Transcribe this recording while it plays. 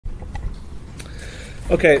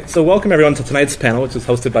Okay, so welcome everyone to tonight's panel, which is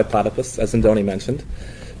hosted by Platypus, as Indoni mentioned.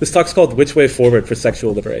 This talk's called Which Way Forward for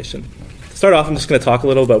Sexual Liberation. To start off, I'm just going to talk a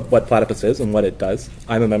little about what Platypus is and what it does.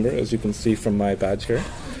 I'm a member, as you can see from my badge here.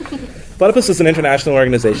 Platypus is an international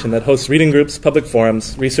organization that hosts reading groups, public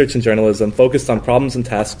forums, research and journalism focused on problems and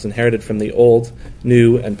tasks inherited from the old,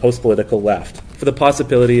 new, and post-political left for the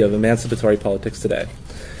possibility of emancipatory politics today.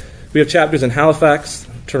 We have chapters in Halifax,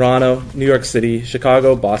 Toronto, New York City,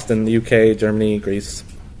 Chicago, Boston, the UK, Germany, Greece,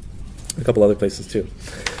 a couple other places too.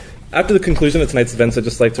 After the conclusion of tonight's events, I'd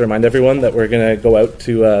just like to remind everyone that we're going to go out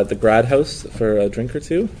to the grad house for a drink or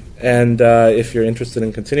two. And if you're interested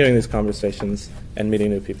in continuing these conversations and meeting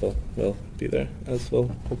new people, we'll be there, as will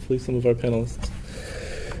hopefully some of our panelists.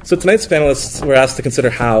 So tonight's panelists were asked to consider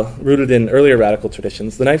how, rooted in earlier radical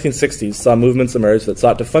traditions, the 1960s saw movements emerge that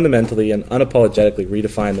sought to fundamentally and unapologetically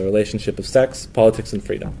redefine the relationship of sex, politics, and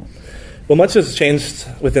freedom. While much has changed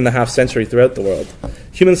within the half-century throughout the world,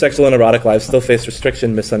 human sexual and erotic lives still face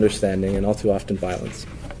restriction, misunderstanding, and all too often violence.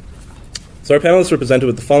 So our panelists were presented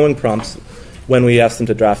with the following prompts when we asked them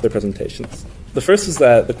to draft their presentations. The first is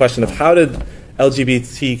the question of how did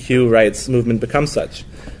LGBTQ rights movement become such?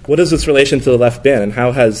 What has its relation to the left been, and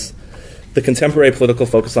how has the contemporary political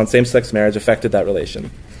focus on same-sex marriage affected that relation?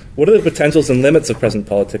 What are the potentials and limits of present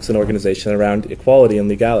politics and organization around equality and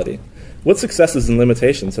legality? What successes and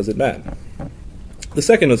limitations has it met? The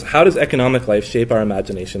second was, how does economic life shape our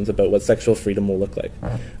imaginations about what sexual freedom will look like?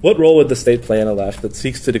 What role would the state play in a left that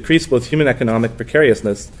seeks to decrease both human economic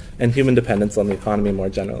precariousness and human dependence on the economy more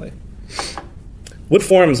generally? What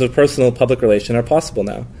forms of personal public relation are possible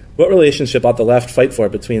now? What relationship ought the left fight for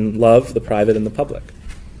between love, the private, and the public?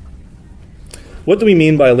 What do we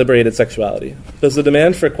mean by liberated sexuality? Does the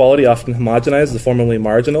demand for equality often homogenize the formerly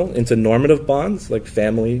marginal into normative bonds like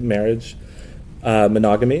family, marriage,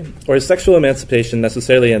 monogamy? Or is sexual emancipation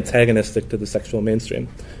necessarily antagonistic to the sexual mainstream?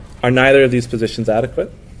 Are neither of these positions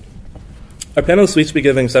adequate? Our panelists will each be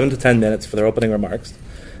giving 7 to 10 minutes for their opening remarks.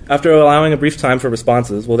 After allowing a brief time for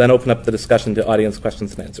responses, we'll then open up the discussion to audience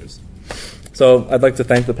questions and answers. So I'd like to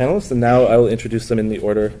thank the panelists, and now I will introduce them in the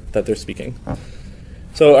order that they're speaking.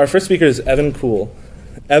 So our first speaker is Evan Coole.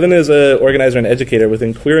 Evan is an organizer and educator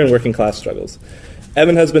within queer and working class struggles.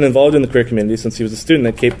 Evan has been involved in the queer community since he was a student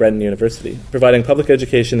at Cape Breton University, providing public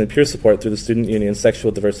education and peer support through the Student Union's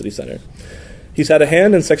Sexual Diversity Center. He's had a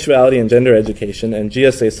hand in sexuality and gender education and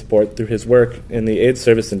GSA support through his work in the AIDS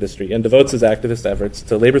service industry, and devotes his activist efforts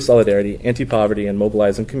to labor solidarity, anti-poverty, and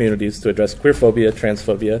mobilizing communities to address queerphobia,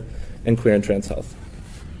 transphobia, and queer and trans health.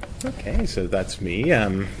 Okay, so that's me.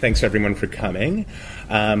 Thanks everyone for coming.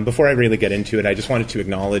 Before I really get into it, I just wanted to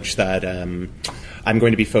acknowledge that I'm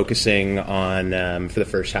going to be focusing on, for the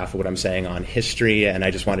first half of what I'm saying, on history, and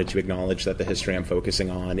I just wanted to acknowledge that the history I'm focusing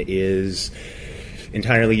on is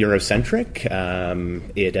entirely Eurocentric.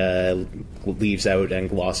 It leaves out and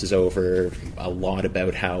glosses over a lot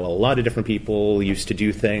about how a lot of different people used to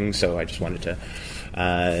do things, so I just wanted to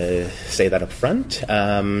say that up front.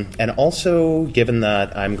 And also, given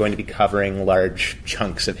that I'm going to be covering large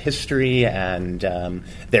chunks of history and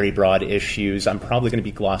very broad issues, I'm probably going to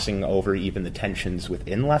be glossing over even the tensions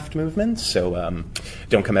within left movements, so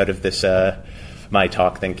don't come out of this my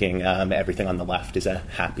talk thinking everything on the left is a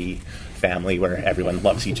happy family where everyone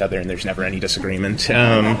loves each other and there's never any disagreement.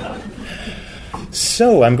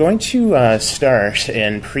 So I'm going to start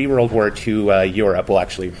in pre-World War II Europe. Well,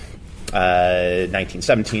 actually,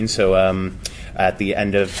 1917, so at the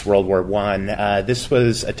end of World War I. This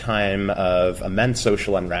was a time of immense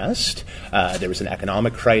social unrest. There was an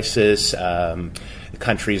economic crisis.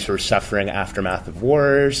 Countries were suffering aftermath of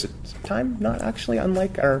wars. It's a time not actually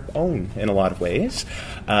unlike our own in a lot of ways.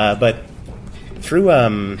 But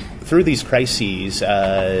through these crises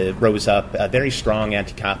rose up a very strong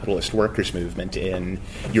anti-capitalist workers' movement in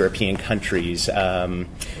European countries.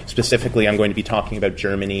 Specifically, I'm going to be talking about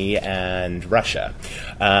Germany and Russia.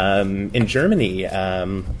 In Germany,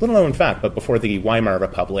 little known fact, but before the Weimar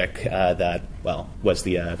Republic, that was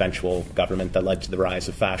the eventual government that led to the rise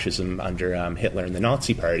of fascism under Hitler and the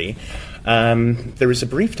Nazi Party, there was a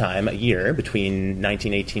brief time, a year, between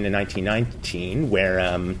 1918 and 1919,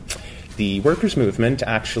 where the workers' movement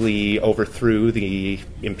actually overthrew the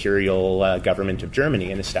imperial government of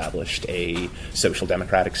Germany and established a social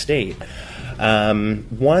democratic state.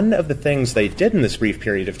 One of the things they did in this brief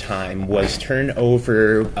period of time was turn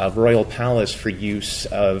over a royal palace for use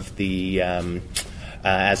of the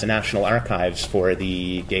as a national archives for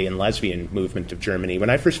the gay and lesbian movement of Germany. When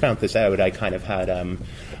I first found this out, I kind of had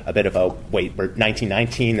a bit of a wait.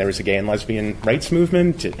 1919, there was a gay and lesbian rights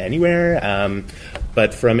movement anywhere,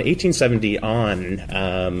 but from 1870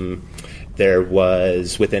 on, There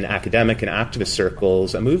was, within academic and activist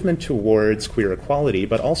circles, a movement towards queer equality,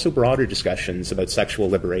 but also broader discussions about sexual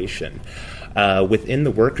liberation. Within the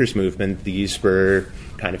workers' movement, these were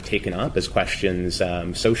kind of taken up as questions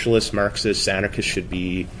socialists, Marxists, anarchists should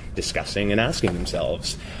be discussing and asking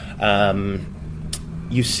themselves.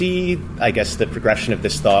 You see, I guess, the progression of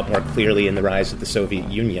this thought more clearly in the rise of the Soviet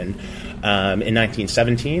Union. In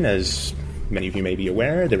 1917, as many of you may be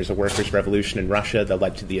aware, there was a workers' revolution in Russia that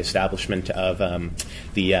led to the establishment of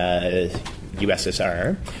the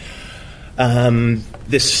USSR.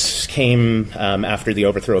 This came after the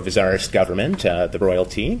overthrow of the Tsarist government, the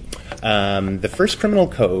royalty. The first criminal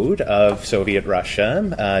code of Soviet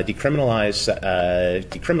Russia decriminalized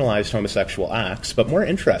homosexual acts, but more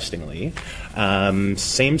interestingly,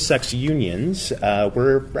 same-sex unions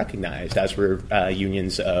were recognized, as were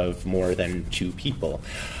unions of more than two people.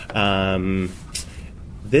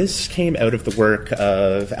 This came out of the work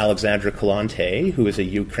of Alexandra Kolontai, who is a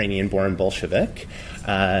Ukrainian-born Bolshevik.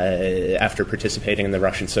 After participating in the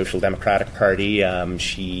Russian Social Democratic Party,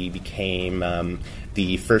 she became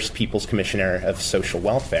the first People's Commissioner of Social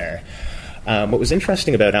Welfare. What was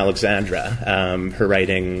interesting about Alexandra, her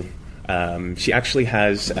writing, she actually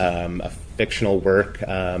has a fictional work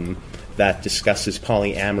that discusses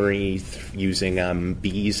polyamory using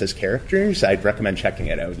bees as characters. I'd recommend checking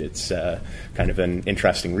it out. It's kind of an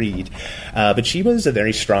interesting read. But she was a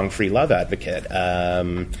very strong free love advocate.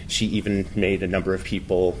 She even made a number of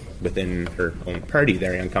people within her own party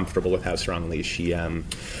very uncomfortable with how strongly she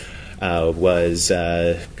was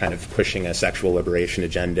kind of pushing a sexual liberation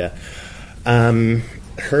agenda. Her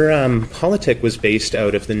politic was based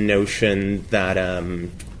out of the notion that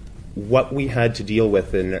what we had to deal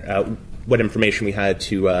with and what information we had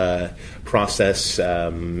to process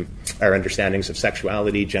our understandings of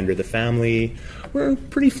sexuality, gender, the family, were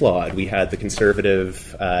pretty flawed. We had the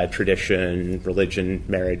conservative tradition, religion,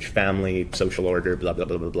 marriage, family, social order, blah, blah,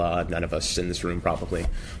 blah, blah, blah. None of us in this room probably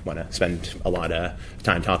want to spend a lot of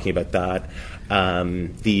time talking about that.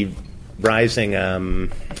 The rising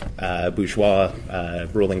bourgeois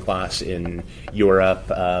ruling class in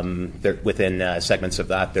Europe, within segments of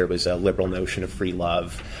that, there was a liberal notion of free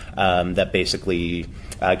love that basically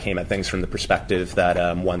came at things from the perspective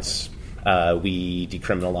that once we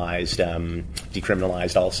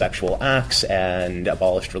decriminalized all sexual acts and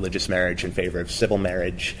abolished religious marriage in favor of civil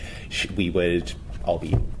marriage, we would all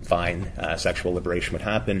be fine. Sexual liberation would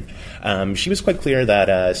happen. She was quite clear that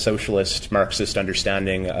a socialist, Marxist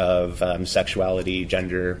understanding of sexuality,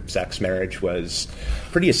 gender, sex, marriage was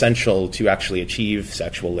pretty essential to actually achieve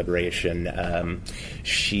sexual liberation.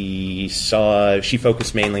 She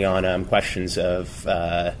focused mainly on questions of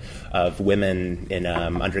women in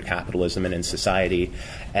under capitalism and in society,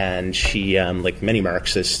 and she, like many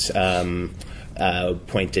Marxists,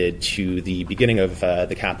 pointed to the beginning of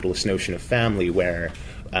the capitalist notion of family, where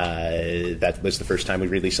that was the first time we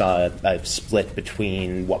really saw a split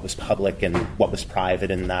between what was public and what was private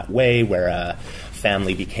in that way, where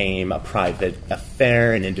family became a private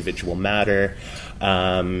affair, an individual matter.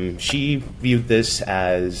 She viewed this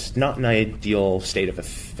as not an ideal state of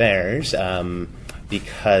affairs,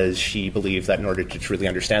 because she believed that in order to truly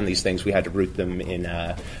understand these things, we had to root them in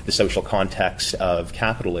the social context of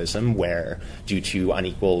capitalism, where, due to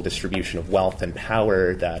unequal distribution of wealth and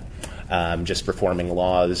power, that just reforming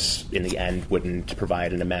laws in the end wouldn't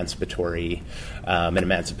provide an emancipatory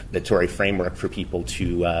framework for people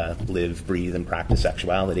to live, breathe, and practice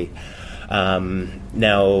sexuality.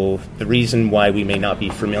 Now, the reason why we may not be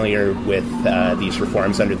familiar with these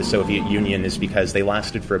reforms under the Soviet Union is because they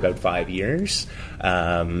lasted for about 5 years,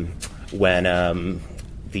 when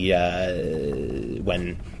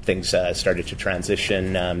things started to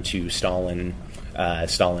transition to Stalin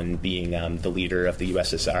being the leader of the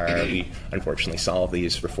USSR. We unfortunately saw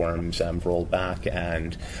these reforms rolled back,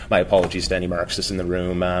 and my apologies to any Marxists in the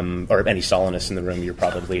room, or any Stalinists in the room. You're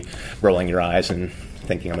probably rolling your eyes and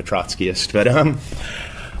thinking I'm a Trotskyist, but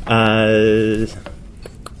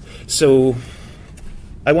so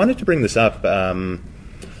I wanted to bring this up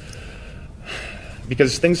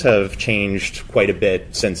because things have changed quite a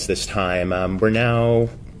bit since this time. We're now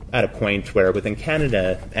at a point where, within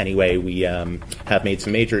Canada anyway, we have made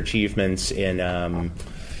some major achievements in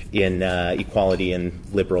equality in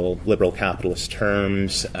liberal capitalist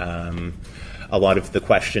terms. A lot of the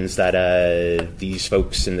questions that these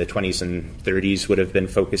folks in the 20s and 30s would have been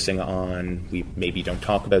focusing on, we maybe don't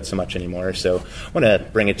talk about so much anymore. So I want to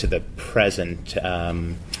bring it to the present.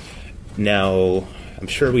 Now, I'm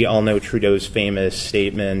sure we all know Trudeau's famous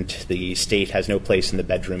statement, "The state has no place in the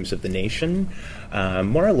bedrooms of the nation."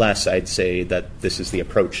 More or less, I'd say that this is the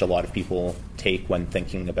approach a lot of people take when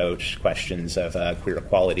thinking about questions of queer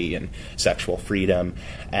equality and sexual freedom.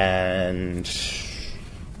 And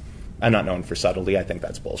I'm not known for subtlety. I think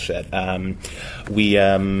that's bullshit.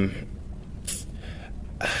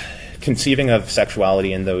 Conceiving of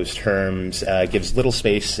sexuality in those terms gives little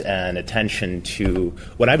space and attention to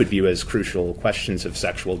what I would view as crucial questions of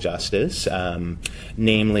sexual justice.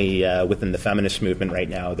 Namely, within the feminist movement right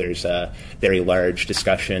now, there's a very large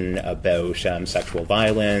discussion about sexual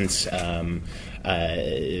violence,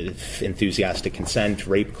 enthusiastic consent,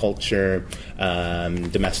 rape culture,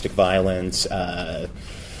 domestic violence,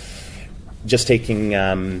 just taking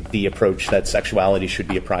the approach that sexuality should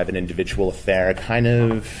be a private individual affair kind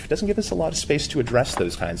of doesn't give us a lot of space to address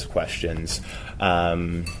those kinds of questions.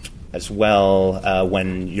 As well,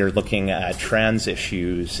 when you're looking at trans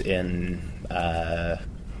issues in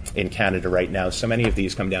Canada right now, so many of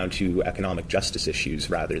these come down to economic justice issues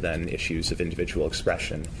rather than issues of individual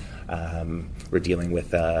expression. We're dealing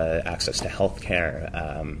with access to health care,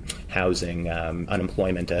 housing,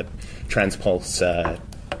 unemployment.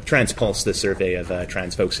 Transpulse, the survey of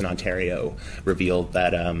trans folks in Ontario, revealed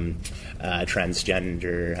that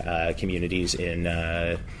transgender communities in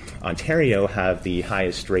Ontario have the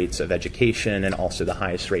highest rates of education and also the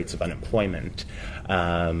highest rates of unemployment.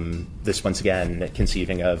 This, once again,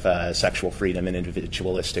 conceiving of sexual freedom in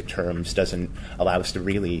individualistic terms doesn't allow us to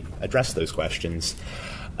really address those questions.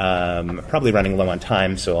 Probably running low on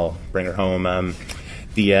time, so I'll bring her home.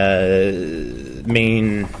 The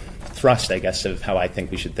main thrust, I guess, of how I think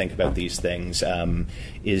we should think about these things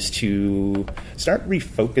is to start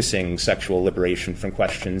refocusing sexual liberation from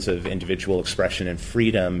questions of individual expression and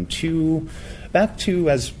freedom back to,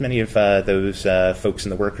 as many of those folks in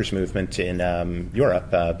the workers' movement in Europe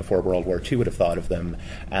before World War II would have thought of them,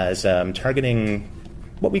 as targeting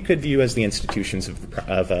what we could view as the institutions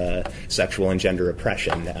of sexual and gender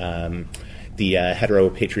oppression. The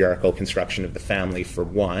heteropatriarchal construction of the family, for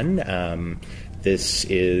one. This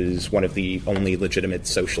is one of the only legitimate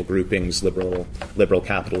social groupings liberal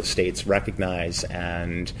capitalist states recognize,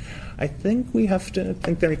 and I think we have to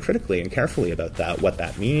think very critically and carefully about that, what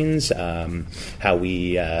that means, how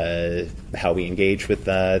we engage with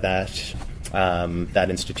that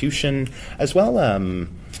institution, as well.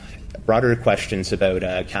 Broader questions about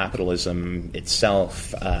capitalism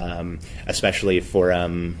itself, especially for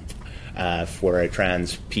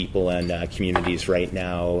trans people and communities right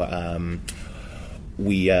now.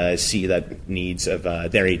 We see that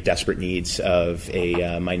very desperate needs of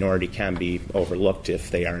a minority can be overlooked if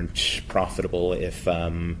they aren't profitable, if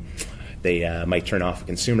they might turn off a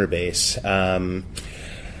consumer base.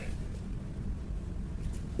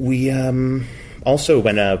 We also,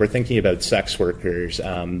 when we're thinking about sex workers,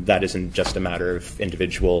 that isn't just a matter of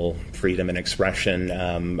individual freedom and expression.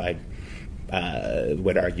 I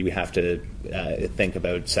would argue we have to think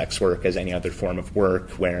about sex work as any other form of work,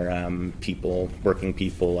 where working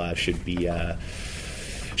people should be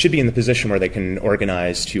in the position where they can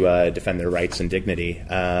organize to defend their rights and dignity.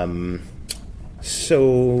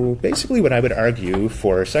 So basically what I would argue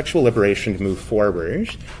for sexual liberation to move forward,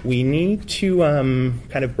 we need to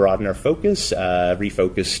kind of broaden our focus,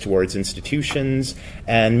 refocus towards institutions,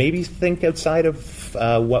 and maybe think outside of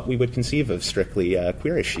what we would conceive of strictly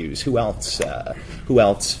queer issues. Who else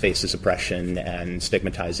faces oppression and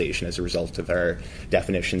stigmatization as a result of our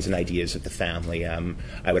definitions and ideas of the family?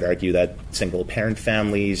 I would argue that single-parent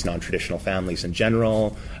families, non-traditional families in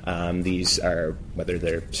general, these are, whether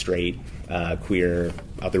they're straight, queer,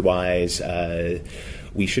 otherwise,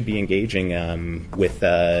 we should be engaging with.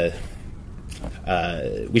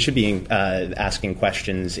 We should be asking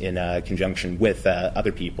questions in conjunction with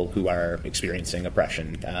other people who are experiencing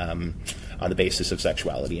oppression on the basis of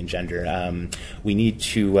sexuality and gender. We need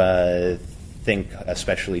to think,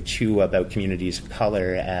 especially too, about communities of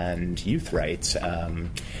color and youth rights.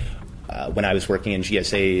 When I was working in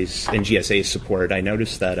GSA's support, I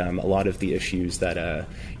noticed that a lot of the issues that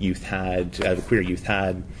queer youth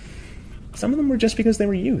had, some of them were just because they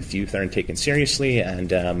were youth. Youth aren't taken seriously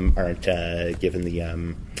and aren't given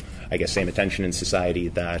the, same attention in society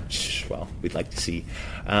that, we'd like to see.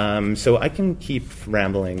 So I can keep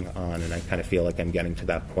rambling on, and I kind of feel like I'm getting to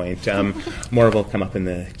that point. More will come up in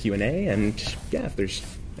the Q&A, and if there's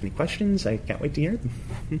any questions, I can't wait to hear them.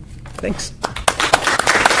 Thanks.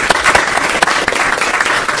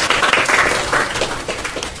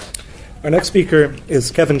 Our next speaker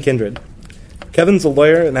is Kevin Kindred. Kevin's a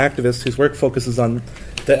lawyer and activist whose work focuses on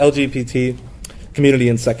the LGBT community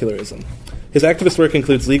and secularism. His activist work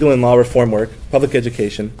includes legal and law reform work, public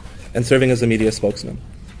education, and serving as a media spokesman.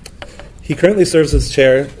 He currently serves as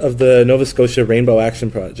chair of the Nova Scotia Rainbow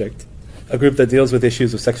Action Project, a group that deals with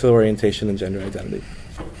issues of sexual orientation and gender identity.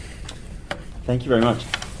 Thank you very much.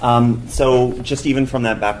 So just even from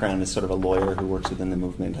that background as sort of a lawyer who works within the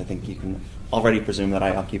movement, I think you can already presume that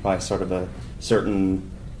I occupy sort of a certain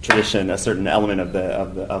tradition, a certain element of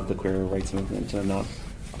the queer rights movement, and I'm not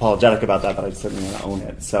apologetic about that, but I certainly want to own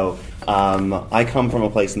it. So I come from a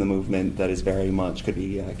place in the movement that is very much, could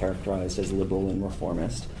be characterized as liberal and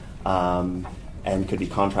reformist, and could be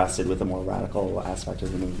contrasted with a more radical aspect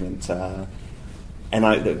of the movement.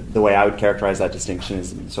 And the way I would characterize that distinction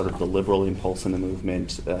is sort of the liberal impulse in the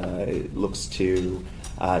movement looks to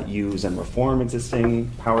use and reform existing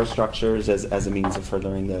power structures as a means of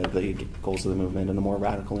furthering the goals of the movement, and the more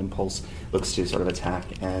radical impulse looks to sort of attack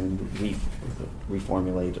and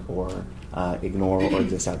reformulate or ignore or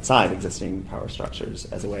exist outside existing power structures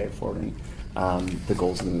as a way of forwarding the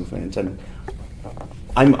goals of the movement. And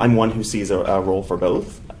I'm one who sees a role for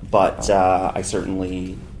both, but I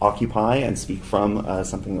certainly occupy and speak from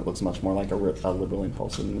something that looks much more like a liberal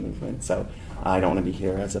impulse in the movement. So I don't want to be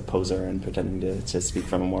here as a poser and pretending to speak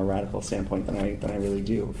from a more radical standpoint than I really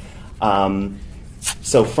do.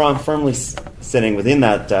 So from firmly sitting within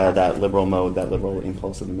that liberal mode, that liberal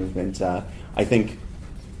impulse of the movement, I think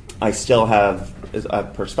I still have a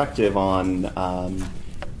perspective on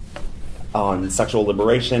sexual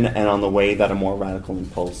liberation and on the way that a more radical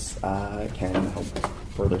impulse can help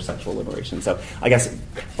further sexual liberation. So I guess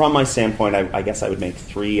from my standpoint, I guess I would make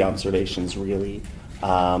three observations really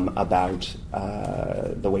about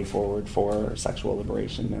the way forward for sexual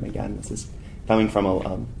liberation. And again, this is coming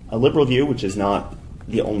from a liberal view, which is not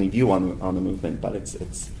the only view on the movement, but it's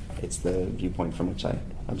the viewpoint from which I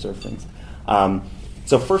observe things.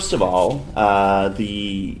 So first of all,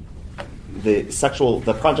 the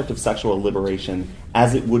project of sexual liberation,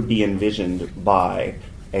 as it would be envisioned by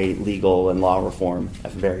a legal and law reform, a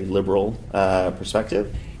very liberal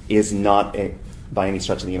perspective, is not by any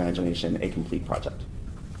stretch of the imagination a complete project.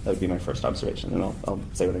 That would be my first observation, and I'll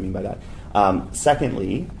say what I mean by that.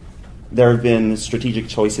 Secondly, there have been strategic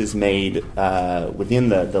choices made within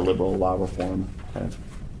the liberal law reform kind of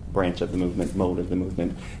branch of the movement, mode of the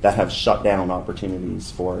movement, that have shut down opportunities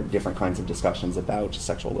for different kinds of discussions about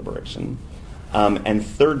sexual liberation. And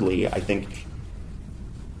thirdly, I think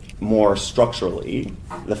more structurally,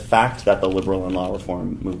 the fact that the liberal and law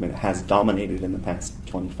reform movement has dominated in the past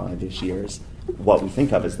 25-ish years what we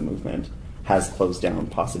think of as the movement has closed down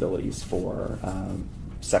possibilities for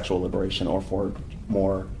sexual liberation or for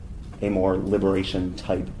a more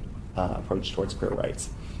liberation-type approach towards queer rights.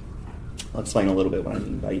 I'll explain a little bit what I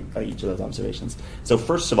mean by each of those observations. So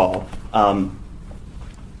first of all,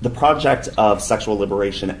 the project of sexual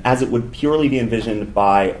liberation, as it would purely be envisioned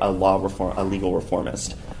by a legal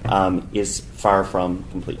reformist, is far from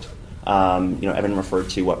complete. Evan referred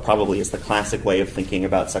to what probably is the classic way of thinking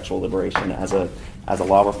about sexual liberation as a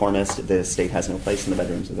law reformist. The state has no place in the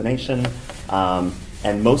bedrooms of the nation,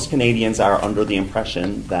 and most Canadians are under the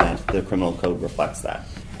impression that the criminal code reflects that.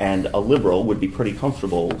 And a liberal would be pretty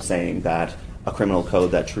comfortable saying that a criminal code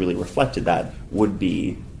that truly reflected that would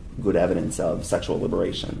be good evidence of sexual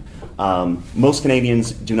liberation. Most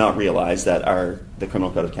Canadians do not realize that the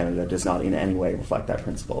Criminal Code of Canada does not in any way reflect that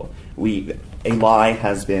principle. A lie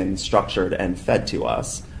has been structured and fed to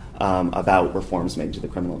us about reforms made to the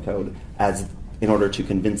criminal code in order to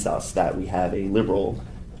convince us that we have a liberal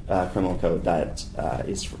criminal code that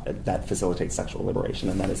facilitates sexual liberation,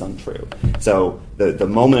 and that is untrue. So the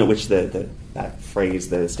moment at which that phrase,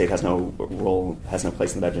 the state has no role, has no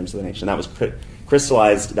place in the bedrooms of the nation, that was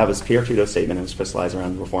crystallized. That was Pierre Trudeau's statement. It was crystallized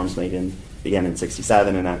around reforms began in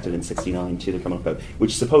 1967, enacted in 1969 to the criminal code,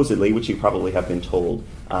 which supposedly, which you probably have been told,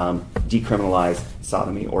 decriminalized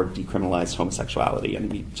sodomy or decriminalized homosexuality,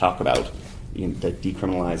 and we talk about the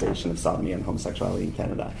decriminalization of sodomy and homosexuality in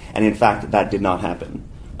Canada. And in fact, that did not happen.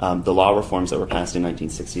 The law reforms that were passed in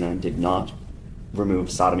 1969 did not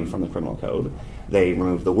remove sodomy from the criminal code. They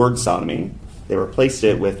removed the word sodomy. They replaced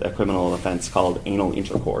it with a criminal offense called anal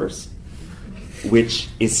intercourse, which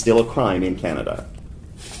is still a crime in Canada.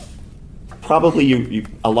 Probably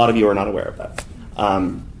a lot of you are not aware of that.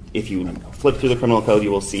 If you flip through the criminal code,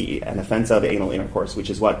 you will see an offense of anal intercourse, which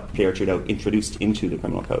is what Pierre Trudeau introduced into the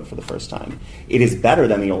criminal code for the first time. It is better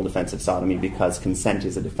than the old offense of sodomy because consent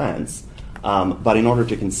is a defense. But in order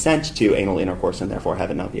to consent to anal intercourse and therefore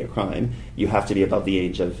have it not be a crime, you have to be above the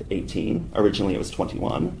age of 18. Originally it was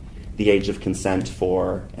 21. The age of consent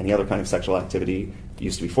for any other kind of sexual activity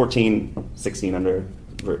used to be 14, 16 under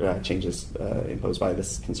changes imposed by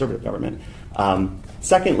this conservative government.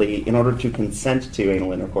 Secondly, in order to consent to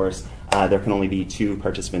anal intercourse, there can only be 2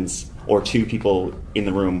 participants or 2 people in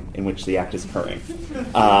the room in which the act is occurring.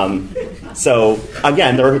 So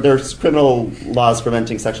again, there's criminal laws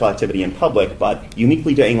preventing sexual activity in public, but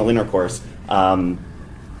uniquely to anal intercourse,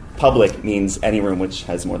 public means any room which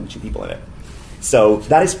has more than 2 people in it. So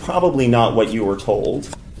that is probably not what you were told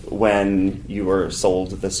when you were sold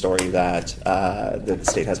the story that the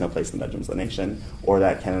state has no place in the bedrooms of the nation, or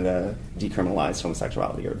that Canada decriminalized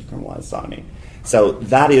homosexuality or decriminalized sodomy. So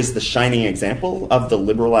that is the shining example of the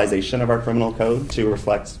liberalization of our criminal code to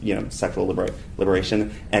reflect, sexual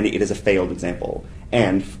liberation, and it is a failed example.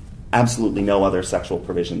 And absolutely no other sexual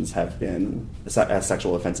provisions have been,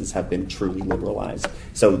 sexual offenses have been truly liberalized.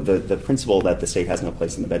 So the principle that the state has no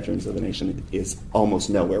place in the bedrooms of the nation is almost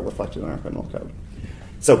nowhere reflected in our criminal code.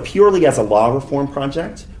 So purely as a law reform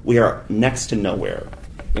project, we are next to nowhere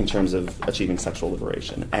in terms of achieving sexual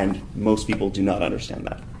liberation, and most people do not understand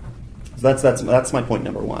that. So that's my point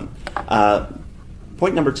number 1.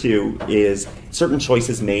 Point number 2 is certain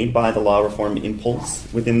choices made by the law reform impulse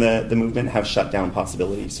within the movement have shut down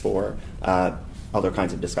possibilities for other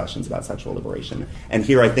kinds of discussions about sexual liberation. And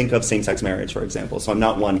here I think of same-sex marriage, for example. So I'm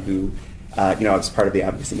not one who, I was part of the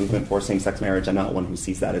advocacy movement for same-sex marriage. I'm not one who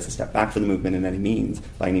sees that as a step back for the movement by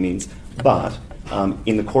any means. But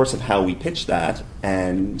in the course of how we pitched that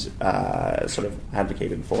and sort of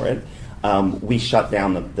advocated for it, we shut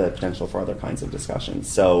down the potential for other kinds of discussions.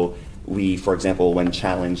 So we, for example, when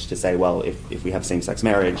challenged to say, well, if we have same-sex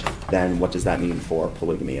marriage, then what does that mean for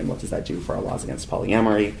polygamy, and what does that do for our laws against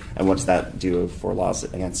polyamory, and what does that do for laws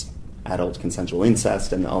against adult consensual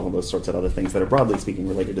incest, and all of those sorts of other things that are broadly speaking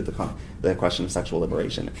related to the question of sexual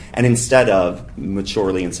liberation. And instead of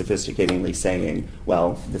maturely and sophisticatedly saying,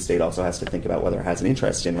 well, the state also has to think about whether it has an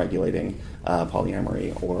interest in regulating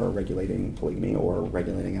polyamory or regulating polygamy or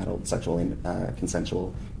regulating adult sexual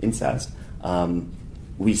consensual incest,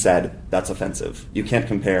 we said that's offensive. You can't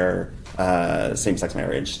compare same-sex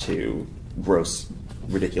marriage to gross,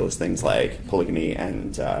 ridiculous things like polygamy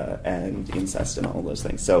and incest and all of those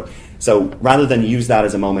things. So rather than use that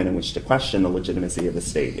as a moment in which to question the legitimacy of the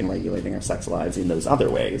state in regulating our sex lives in those other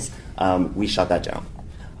ways, we shut that down.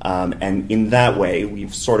 And in that way,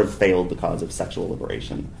 we've sort of failed the cause of sexual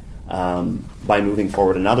liberation by moving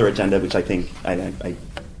forward another agenda, which I think I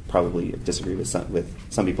probably disagree with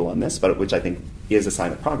some people on this, but which I think is a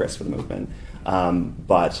sign of progress for the movement.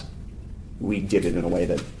 But we did it in a way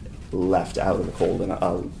that left out of the cold and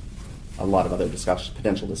a lot of other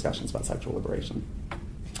potential discussions about sexual liberation.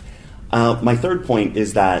 My third point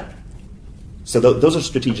is that, those are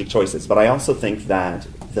strategic choices, but I also think that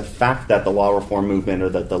the fact that the law reform movement or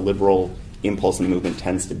that the liberal impulse in the movement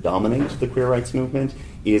tends to dominate the queer rights movement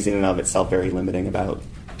is in and of itself very limiting about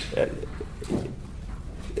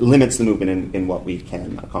limits the movement in what we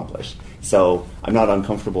can accomplish. So I'm not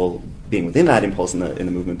uncomfortable being within that impulse in the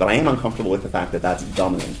movement, but I am uncomfortable with the fact that that's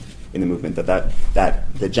dominant in the movement,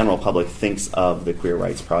 that the general public thinks of the queer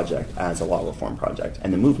rights project as a law reform project,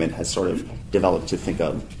 and the movement has sort of developed to think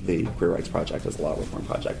of the queer rights project as a law reform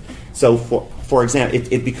project. So for example,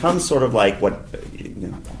 it becomes sort of like what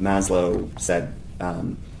Maslow said,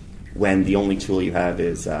 when the only tool you have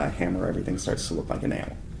is a hammer, everything starts to look like a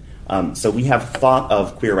nail. So we have thought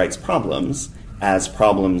of queer rights problems as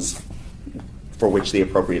problems for which the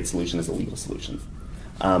appropriate solution is a legal solution.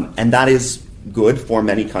 And that is good for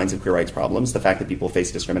many kinds of queer rights problems. The fact that people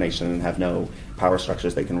face discrimination and have no power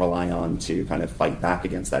structures they can rely on to kind of fight back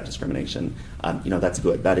against that discrimination, that's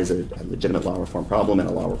good. That is a legitimate law reform problem, and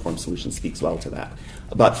a law reform solution speaks well to that.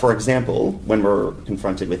 But for example, when we're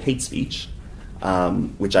confronted with hate speech,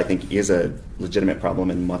 which I think is a legitimate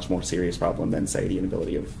problem and much more serious problem than, say, the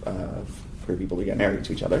inability of queer people to get married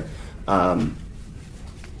to each other,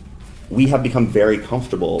 we have become very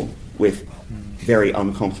comfortable with very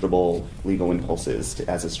uncomfortable legal impulses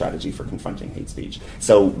as a strategy for confronting hate speech.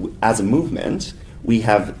 So as a movement, we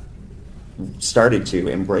have started to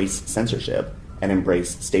embrace censorship and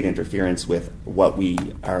embrace state interference with what we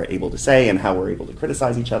are able to say and how we're able to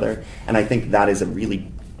criticize each other. And I think that is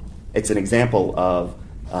it's an example of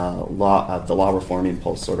the law reform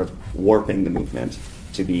impulse sort of warping the movement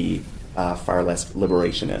to be far less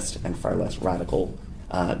liberationist and far less radical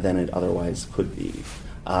than it otherwise could be.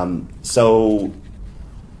 So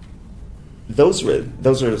those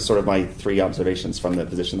are sort of my three observations from the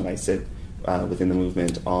position that I sit within the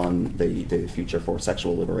movement on the future for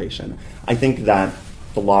sexual liberation. I think that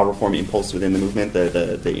the law reform impulse within the movement,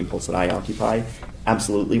 the impulse that I occupy,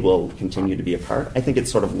 absolutely will continue to be a part. I think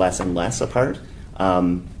it's sort of less and less a part.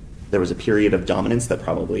 There was a period of dominance that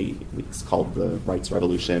probably is called the rights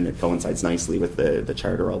revolution. It coincides nicely with the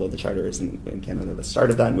Charter, although the Charter isn't in Canada the start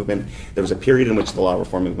of that movement. There was a period in which the law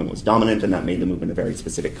reform movement was dominant, and that made the movement a very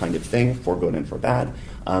specific kind of thing, for good and for bad.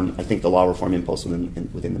 I think the law reform impulse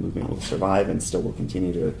within the movement will survive and still will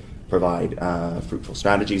continue to provide fruitful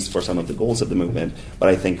strategies for some of the goals of the movement, but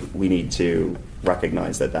I think we need to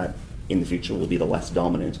recognize that in the future will be the less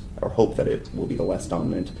dominant, or hope that it will be the less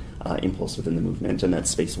dominant impulse within the movement, and that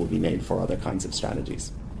space will be made for other kinds of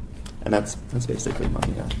strategies. And that's basically my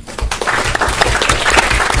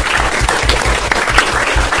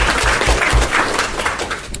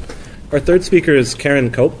Our third speaker is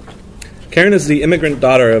Karin Cope. Karin is the immigrant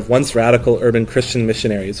daughter of once radical urban Christian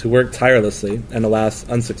missionaries who worked tirelessly, and alas,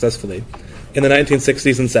 unsuccessfully, in the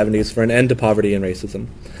 1960s and 70s for an end to poverty and racism.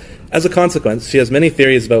 As a consequence, she has many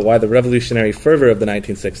theories about why the revolutionary fervor of the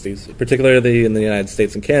 1960s, particularly in the United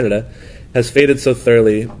States and Canada, has faded so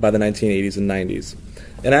thoroughly by the 1980s and 90s.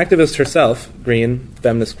 An activist herself, green,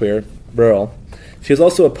 feminist, queer, rural, she is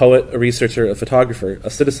also a poet, a researcher, a photographer, a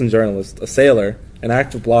citizen journalist, a sailor, an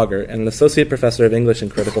active blogger, and an associate professor of English and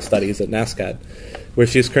Critical Studies at NSCAD, where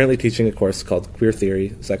she is currently teaching a course called Queer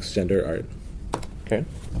Theory, Sex, Gender, Art. Karin?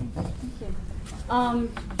 Thank you.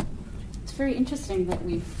 It's very interesting that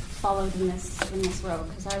we've followed in this row,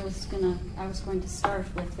 because I was going to start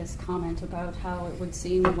with this comment about how it would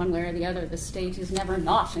seem one way or the other the state is never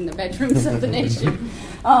not in the bedrooms of the nation.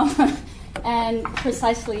 And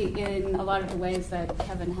precisely in a lot of the ways that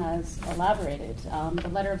Kevin has elaborated. The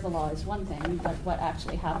letter of the law is one thing, but what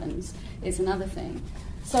actually happens is another thing.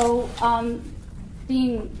 So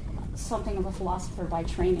being something of a philosopher by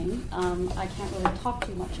training, I can't really talk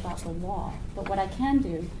too much about the law, but what I can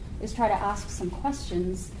do is try to ask some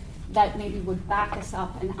questions that maybe would back us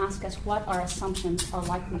up and ask us what our assumptions are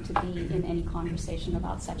likely to be in any conversation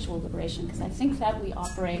about sexual liberation, because I think that we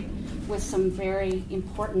operate with some very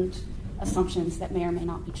important assumptions that may or may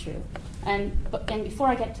not be true. And before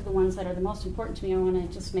I get to the ones that are the most important to me, I want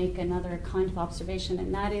to just make another kind of observation,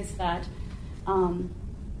 and that is that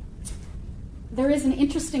there is an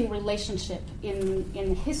interesting relationship in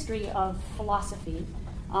the history of philosophy,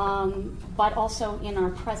 but also in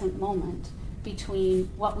our present moment, between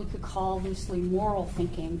what we could call loosely moral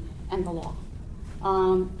thinking and the law.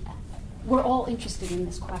 We're all interested in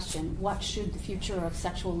this question: what should the future of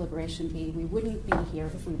sexual liberation be? We wouldn't be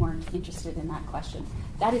here if we weren't interested in that question.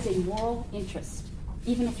 That is a moral interest.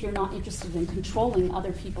 Even if you're not interested in controlling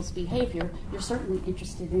other people's behavior, you're certainly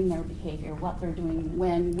interested in their behavior, what they're doing,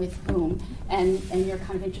 when, with whom, and you're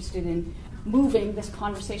kind of interested in moving this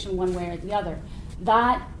conversation one way or the other.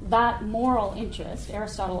 That moral interest,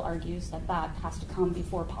 Aristotle argues that has to come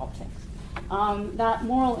before politics. That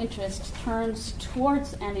moral interest turns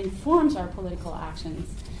towards and informs our political actions,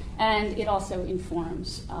 and it also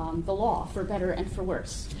informs the law, for better and for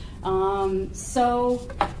worse. Although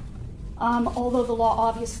the law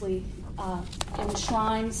obviously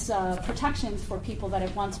enshrines protections for people that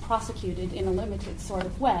it once prosecuted in a limited sort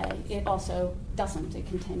of way, it also doesn't. It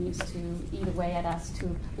continues to eat away at us,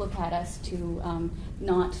 to look at us, to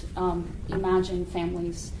not imagine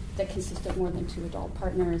families that consist of more than 2 adult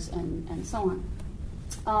partners, and so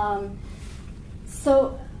on.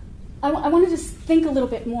 So I want to just think a little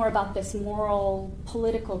bit more about this moral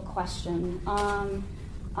political question.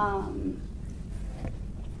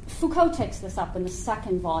 Foucault takes this up in the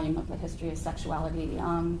second volume of the History of Sexuality,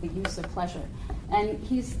 The Use of Pleasure. And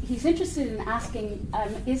he's interested in asking,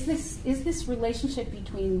 is this relationship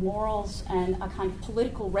between morals and a kind of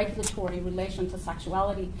political regulatory relation to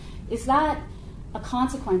sexuality, is that a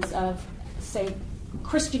consequence of, say,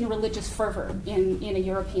 Christian religious fervor in a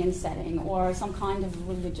European setting, or some kind of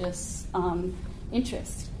religious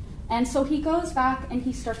interest? And so he goes back and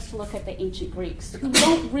he starts to look at the ancient Greeks, who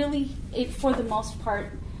don't really, for the most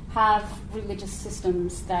part, have religious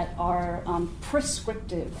systems that are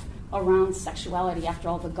prescriptive around sexuality. After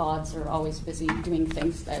all, the gods are always busy doing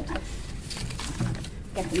things that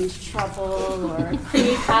get them into trouble or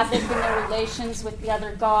create havoc in their relations with the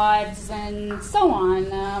other gods, and so on.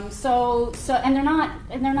 And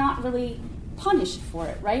they're not really punished for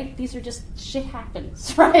it, right? These are just shit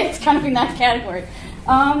happens, right? It's kind of in that category.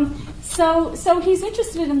 So he's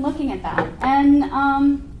interested in looking at that, and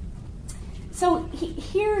so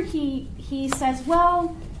he says,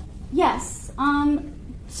 well, yes,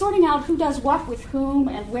 sorting out who does what with whom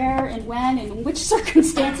and where and when and in which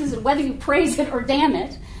circumstances and whether you praise it or damn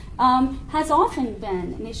it has often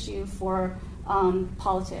been an issue for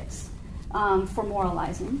politics, for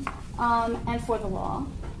moralizing, and for the law.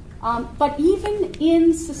 But even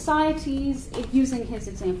in societies, using his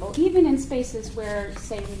example, even in spaces where,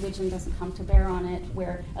 say, religion doesn't come to bear on it,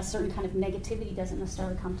 where a certain kind of negativity doesn't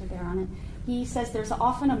necessarily come to bear on it, he says there's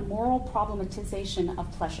often a moral problematization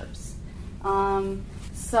of pleasures.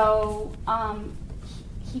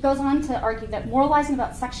 He goes on to argue that moralizing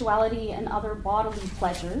about sexuality and other bodily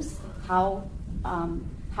pleasures, how to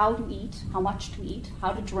eat, how much to eat,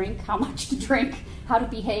 how to drink, how much to drink, how to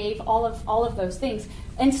behave, all of those things,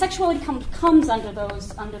 and sexuality comes under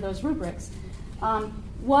those rubrics,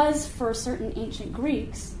 was for certain ancient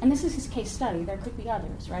Greeks, and this is his case study, there could be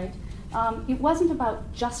others, right? It wasn't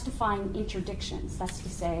about justifying interdictions, that's to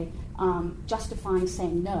say, justifying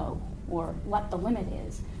saying no or what the limit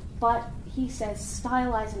is, but he says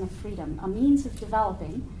stylizing of freedom, a means of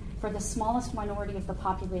developing for the smallest minority of the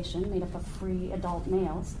population, made up of free adult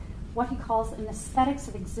males, what he calls an aesthetics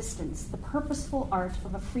of existence, the purposeful art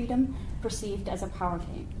of a freedom perceived as a power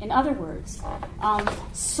game. In other words,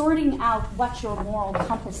 sorting out what your moral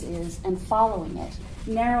compass is and following it,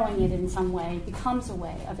 narrowing it in some way, becomes a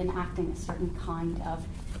way of enacting a certain kind of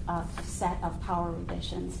set of power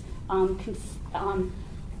relations,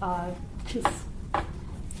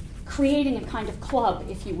 creating a kind of club,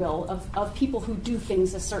 if you will, of people who do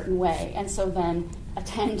things a certain way, and so then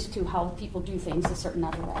attend to how people do things a certain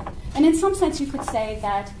other way. And in some sense, you could say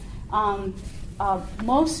that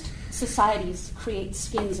most societies create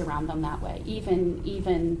skins around them that way, even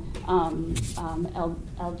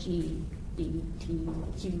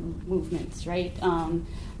LGBTQ movements, right?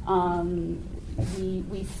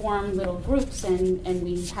 We form little groups and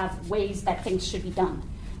we have ways that things should be done.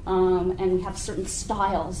 And we have certain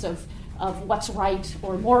styles of what's right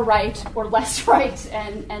or more right or less right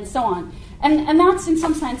and so on. And that's in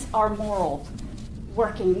some sense our moral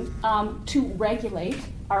working to regulate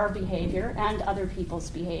our behavior and other people's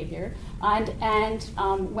behavior. And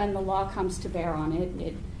when the law comes to bear on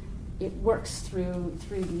it, it works through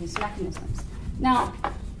these mechanisms. Now,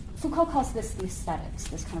 Foucault calls this the aesthetics,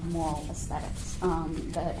 this kind of moral aesthetics,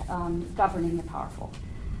 governing the powerful.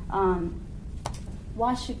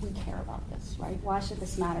 Why should we care about this, right? Why should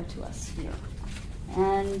this matter to us here?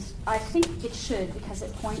 And I think it should because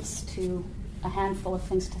it points to a handful of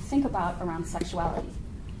things to think about around sexuality.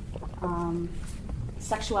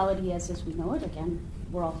 Sexuality as we know it, again,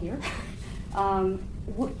 we're all here,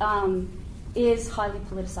 is highly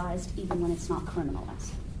politicized even when it's not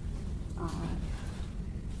criminalized.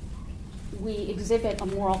 We exhibit a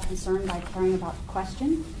moral concern by caring about the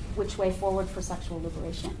question, which way forward for sexual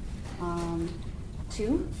liberation?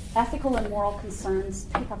 2, ethical and moral concerns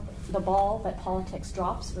pick up the ball that politics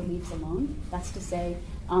drops or leaves alone. That's to say,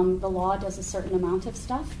 the law does a certain amount of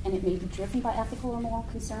stuff, and it may be driven by ethical or moral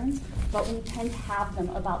concerns, but we tend to have them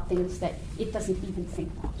about things that it doesn't even think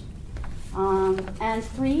about. And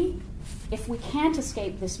 3, if we can't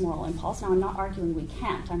escape this moral impulse, now I'm not arguing we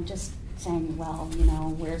can't, I'm just saying, well,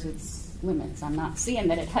 where's its limits? I'm not seeing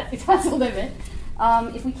that it has a limit.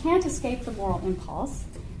 If we can't escape the moral impulse,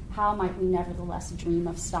 how might we nevertheless dream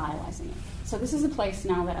of stylizing it? So this is a place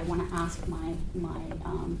now that I want to ask my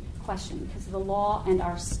question, because the law and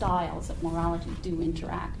our styles of morality do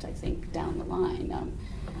interact, I think, down the line.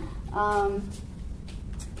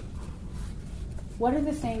 What are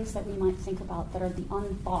the things that we might think about that are the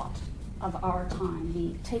unthought of our time,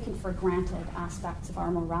 the taken for granted aspects of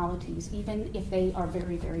our moralities, even if they are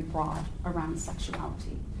very, very broad around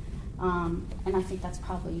sexuality? And I think that's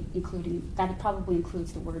probably probably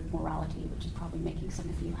includes the word morality, which is probably making some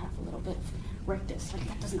of you have a little bit of rictus, like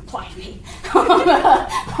that doesn't apply to me.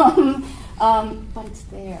 But it's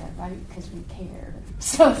there, right, because we care.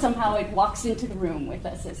 So somehow it walks into the room with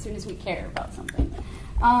us as soon as we care about something.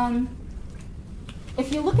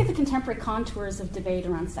 If you look at the contemporary contours of debate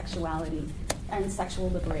around sexuality and sexual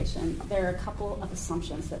liberation, there are a couple of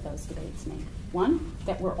assumptions that those debates make. One,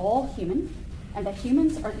 that we're all human, and that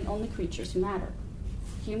humans are the only creatures who matter.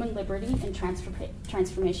 Human liberty and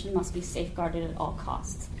transformation must be safeguarded at all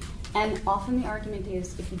costs. And often the argument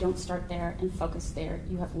is, if you don't start there and focus there,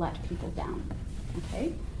 you have let people down,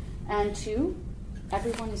 okay? And 2,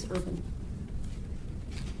 everyone is urban.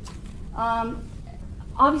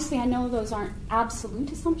 Obviously, I know those aren't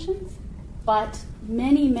absolute assumptions, but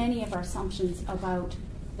many, many of our assumptions about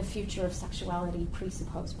the future of sexuality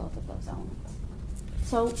presuppose both of those elements.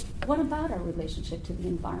 So what about our relationship to the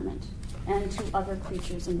environment and to other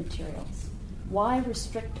creatures and materials? Why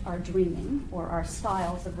restrict our dreaming or our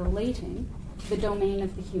styles of relating to the domain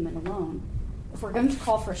of the human alone? If we're going to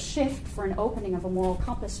call for a shift, for an opening of a moral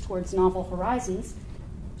compass towards novel horizons,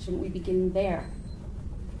 shouldn't we begin there?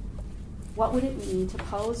 What would it mean to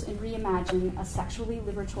pose and reimagine a sexually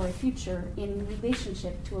liberatory future in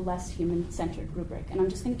relationship to a less human-centered rubric? And I'm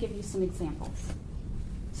just going to give you some examples.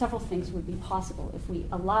 Several things would be possible if we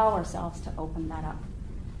allow ourselves to open that up.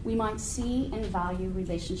 We might see and value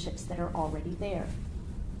relationships that are already there.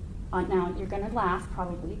 Now, you're going to laugh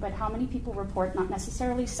probably, but how many people report not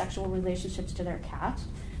necessarily sexual relationships to their cat,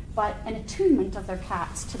 but an attunement of their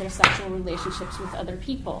cats to their sexual relationships with other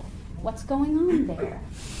people? What's going on there?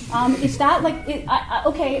 Is that like,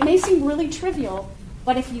 okay, it may seem really trivial,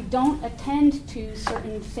 but if you don't attend to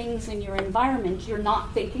certain things in your environment, you're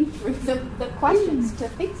not thinking through the questions to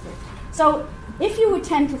think through. So if you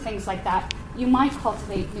attend to things like that, you might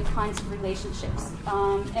cultivate new kinds of relationships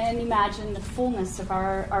and imagine the fullness of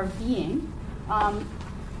our being,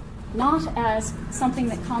 not as something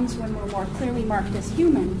that comes when we're more clearly marked as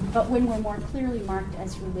human, but when we're more clearly marked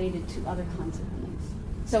as related to other kinds of beings.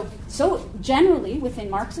 So generally, within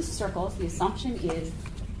Marxist circles, the assumption is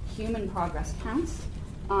human progress counts.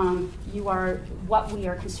 What we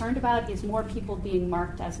are concerned about is more people being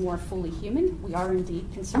marked as more fully human. We are indeed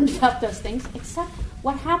concerned about those things, except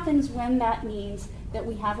what happens when that means that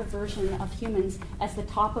we have a version of humans as the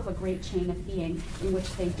top of a great chain of being in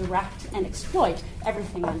which they direct and exploit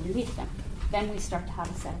everything underneath them. Then we start to have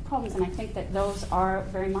a set of problems, and I think that those are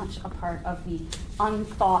very much a part of the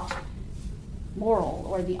unthought moral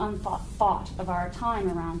or the unthought thought of our time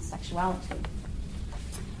around sexuality.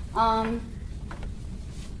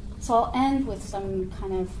 So I'll end with some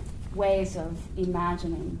kind of ways of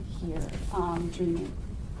imagining here, dreaming.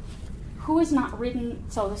 Who has not ridden,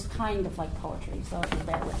 so this is kind of like poetry, so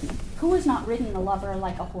bear with me. Who has not ridden a lover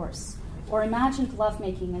like a horse, or imagined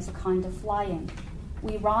lovemaking as a kind of flying?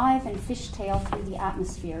 We writhe and fishtail through the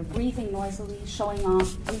atmosphere, breathing noisily, showing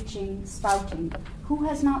off, reaching, spouting. Who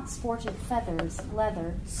has not sported feathers,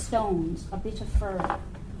 leather, stones, a bit of fur?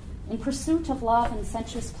 In pursuit of love and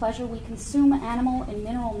sensuous pleasure, we consume animal and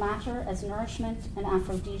mineral matter as nourishment and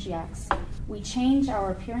aphrodisiacs. We change our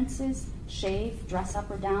appearances, shave, dress up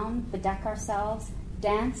or down, bedeck ourselves,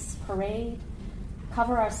 dance, parade,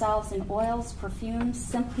 cover ourselves in oils, perfumes,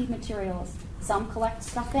 simply materials. Some collect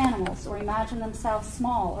stuffed animals or imagine themselves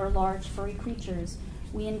small or large furry creatures.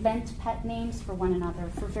 We invent pet names for one another,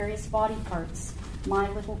 for various body parts. My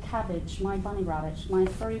little cabbage, my bunny rabbit, my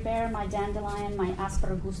furry bear, my dandelion, my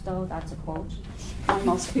asparagusto, that's a quote. My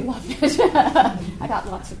most beloved. I got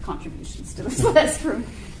lots of contributions to this list from.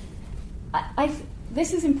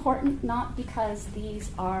 This is important not because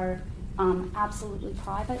these are absolutely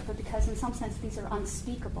private, but because in some sense these are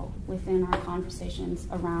unspeakable within our conversations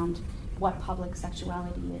around what public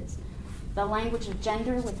sexuality is. The language of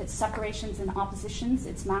gender, with its separations and oppositions,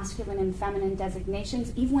 its masculine and feminine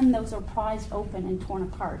designations, even when those are prized open and torn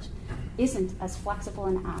apart, isn't as flexible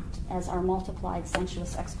and apt as our multiplied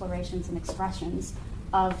sensuous explorations and expressions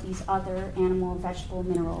of these other animal, vegetable,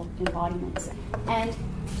 mineral embodiments. And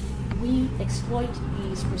we exploit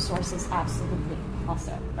these resources absolutely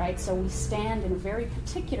also, right? So we stand in a very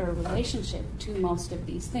particular relationship to most of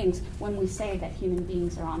these things when we say that human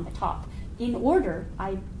beings are on the top, in order,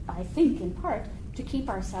 I think in part, to keep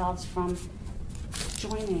ourselves from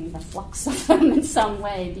joining the flux of them in some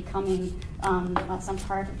way, becoming some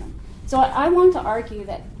part of them. So I want to argue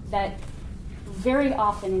that very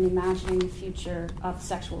often in imagining the future of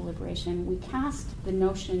sexual liberation, we cast the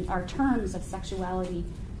notion, our terms of sexuality,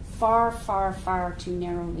 far, far, far too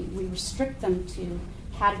narrowly. We restrict them to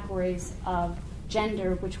categories of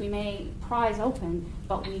gender, which we may prize open,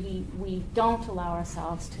 but we don't allow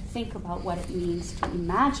ourselves to think about what it means to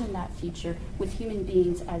imagine that future with human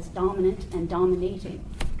beings as dominant and dominating.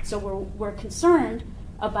 So we're concerned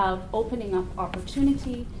about opening up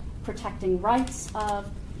opportunity, protecting rights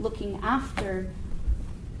of, looking after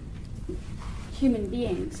human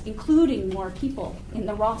beings, including more people in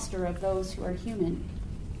the roster of those who are human.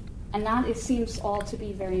 And that seems all to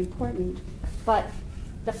be very important. But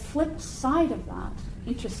the flip side of that,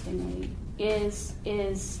 interestingly, is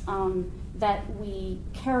that we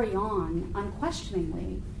carry on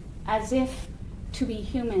unquestioningly as if to be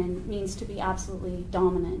human means to be absolutely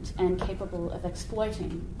dominant and capable of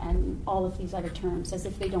exploiting, and all of these other terms, as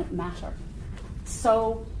if they don't matter.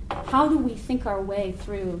 So how do we think our way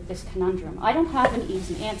through this conundrum? I don't have an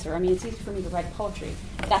easy answer. I mean, it's easy for me to write poetry.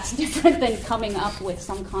 That's different than coming up with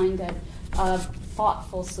some kind of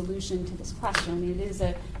thoughtful solution to this question. I mean,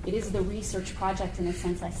 it is the research project, in a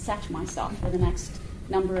sense, I set myself for the next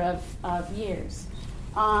number of years.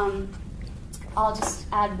 I'll just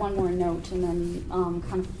add one more note and then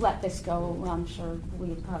kind of let this go. I'm sure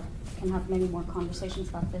we can have many more conversations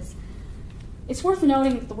about this. It's worth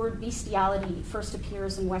noting that the word bestiality first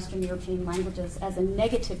appears in Western European languages as a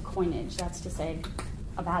negative coinage, that's to say,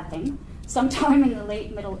 a bad thing, sometime in the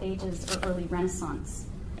late Middle Ages or early Renaissance.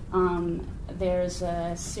 There's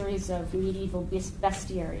a series of medieval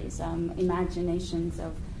bestiaries, imaginations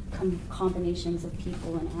of combinations of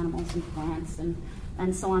people and animals and plants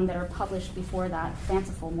and so on that are published before that,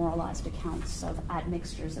 fanciful moralized accounts of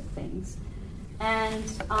admixtures of things. And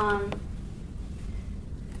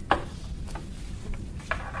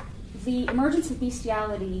the emergence of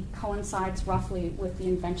bestiality coincides roughly with the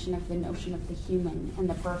invention of the notion of the human and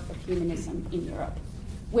the birth of humanism in Europe,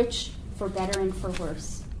 which, for better and for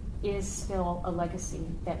worse, is still a legacy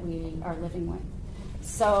that we are living with.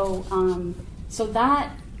 So,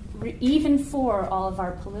 that, even for all of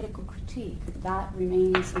our political critique, that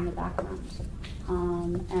remains in the background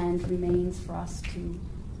and remains for us to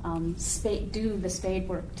do the spade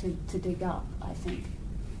work to dig up, I think.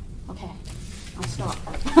 Okay. I'll stop.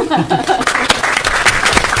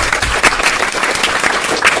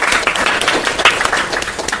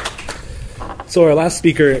 So our last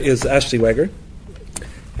speaker is Ashley Weger.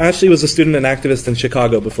 Ashley was a student and activist in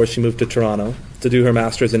Chicago before she moved to Toronto to do her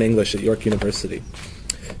master's in English at York University.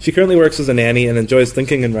 She currently works as a nanny and enjoys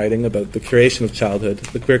thinking and writing about the curation of childhood,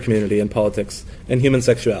 the queer community, and politics, and human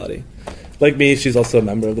sexuality. Like me, she's also a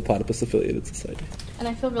member of the Platypus Affiliated Society. And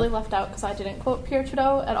I feel really left out because I didn't quote Pierre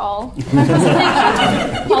Trudeau at all. You can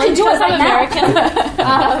do it right now.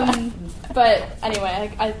 American. But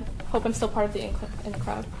anyway, I hope I'm still part of the in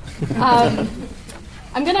crowd.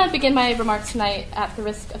 I'm going to begin my remarks tonight at the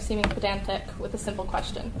risk of seeming pedantic with a simple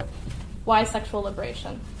question. Why sexual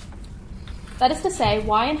liberation? That is to say,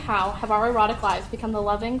 why and how have our erotic lives become the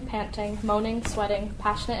loving, panting, moaning, sweating,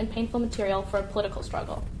 passionate, and painful material for a political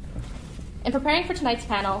struggle? In preparing for tonight's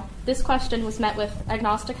panel, this question was met with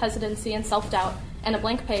agnostic hesitancy and self-doubt and a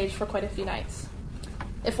blank page for quite a few nights.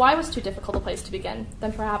 If why was too difficult a place to begin,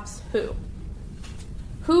 then perhaps who?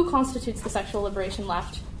 Who constitutes the sexual liberation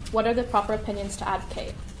left? What are the proper opinions to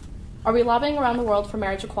advocate? Are we lobbying around the world for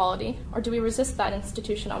marriage equality, or do we resist that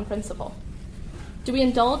institution on principle? Do we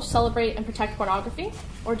indulge, celebrate, and protect pornography,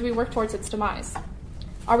 or do we work towards its demise?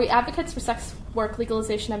 Are we advocates for sex work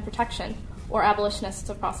legalization and protection, or abolitionists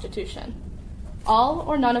of prostitution? All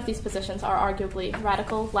or none of these positions are arguably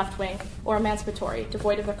radical, left-wing, or emancipatory,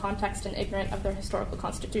 devoid of their context and ignorant of their historical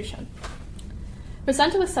constitution.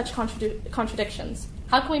 Presented with such contradictions,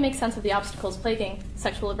 how can we make sense of the obstacles plaguing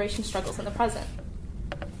sexual liberation struggles in the present?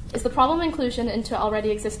 Is the problem inclusion into already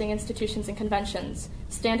existing institutions and conventions,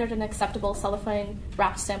 standard and acceptable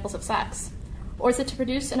cellophane-wrapped samples of sex, or is it to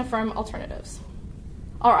produce and affirm alternatives?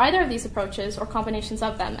 Are either of these approaches, or combinations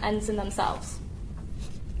of them, ends in themselves?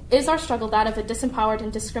 Is our struggle that of a disempowered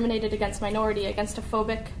and discriminated against minority against a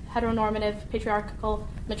phobic, heteronormative, patriarchal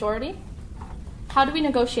majority? How do we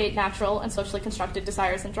negotiate natural and socially constructed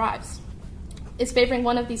desires and drives? Is favoring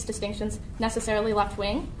one of these distinctions necessarily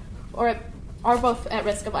left-wing, or are both at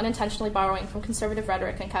risk of unintentionally borrowing from conservative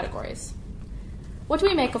rhetoric and categories? What do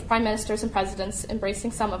we make of prime ministers and presidents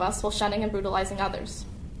embracing some of us while shunning and brutalizing others?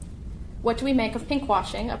 What do we make of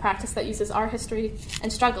pinkwashing, a practice that uses our history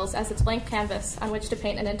and struggles as its blank canvas on which to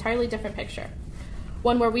paint an entirely different picture,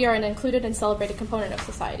 one where we are an included and celebrated component of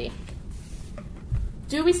society?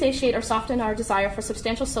 Do we satiate or soften our desire for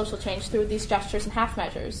substantial social change through these gestures and half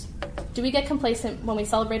measures? Do we get complacent when we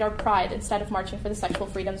celebrate our pride instead of marching for the sexual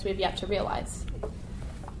freedoms we have yet to realize?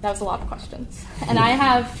 That was a lot of questions, and I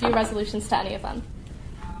have few resolutions to any of them.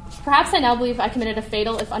 Perhaps I now believe I committed a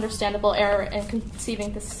fatal, if understandable, error in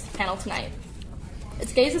conceiving this panel tonight.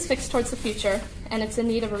 Its gaze is fixed towards the future, and it's in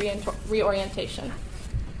need of a reorientation.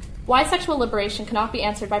 Why sexual liberation cannot be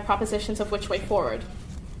answered by propositions of which way forward.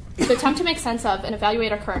 To attempt to make sense of and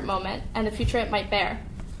evaluate our current moment and the future it might bear,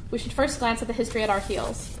 we should first glance at the history at our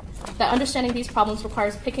heels. That understanding these problems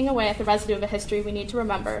requires picking away at the residue of a history we need to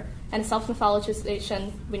remember and a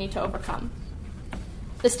self-mythologization we need to overcome.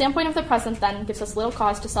 The standpoint of the present, then, gives us little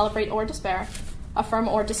cause to celebrate or despair, affirm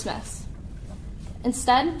or dismiss.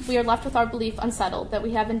 Instead, we are left with our belief unsettled that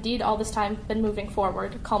we have indeed all this time been moving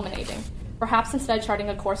forward, culminating, perhaps instead charting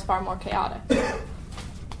a course far more chaotic.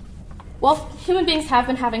 While human beings have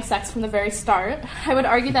been having sex from the very start, I would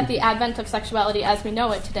argue that the advent of sexuality as we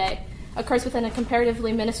know it today occurs within a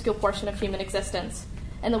comparatively minuscule portion of human existence,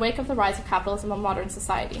 in the wake of the rise of capitalism in modern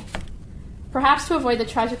society. Perhaps to avoid the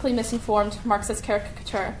tragically misinformed Marxist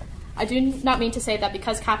caricature, I do not mean to say that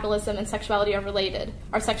because capitalism and sexuality are related,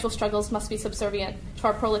 our sexual struggles must be subservient to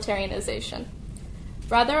our proletarianization.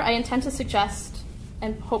 Rather, I intend to suggest,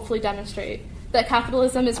 and hopefully demonstrate, that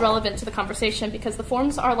capitalism is relevant to the conversation because the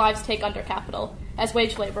forms our lives take under capital, as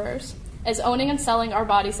wage laborers, as owning and selling our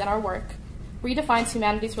bodies and our work, redefines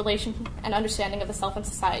humanity's relation and understanding of the self and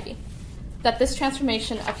society. That this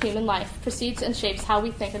transformation of human life precedes and shapes how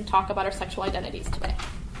we think and talk about our sexual identities today.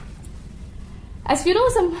 As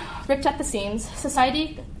feudalism ripped at the seams,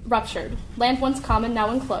 society ruptured, land once common, now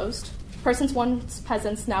enclosed, persons once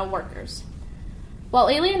peasants, now workers. While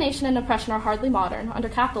alienation and oppression are hardly modern, under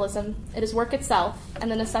capitalism, it is work itself and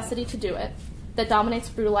the necessity to do it that dominates,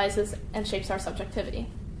 brutalizes, and shapes our subjectivity.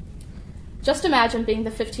 Just imagine being the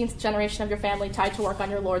 15th generation of your family tied to work on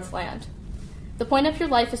your lord's land. The point of your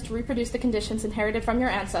life is to reproduce the conditions inherited from your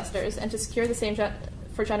ancestors and to secure the same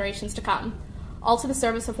for generations to come, all to the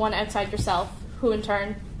service of one outside yourself, who in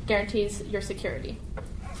turn guarantees your security.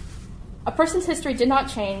 A person's history did not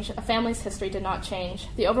change, a family's history did not change,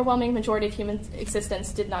 the overwhelming majority of human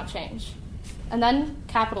existence did not change. And then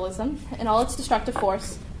capitalism, in all its destructive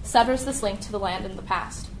force, severs this link to the land and the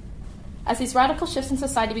past. As these radical shifts in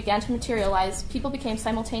society began to materialize, people became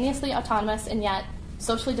simultaneously autonomous and yet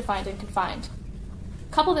socially defined and confined.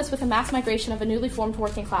 Couple this with a mass migration of a newly formed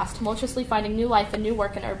working class, tumultuously finding new life and new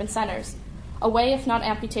work in urban centers, away, if not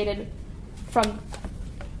amputated, from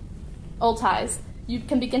old ties, you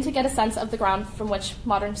can begin to get a sense of the ground from which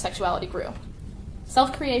modern sexuality grew.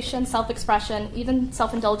 Self-creation, self-expression, even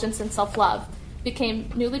self-indulgence and self-love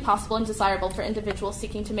became newly possible and desirable for individuals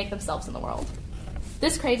seeking to make themselves in the world.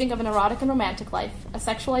 This craving of an erotic and romantic life, a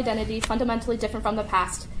sexual identity fundamentally different from the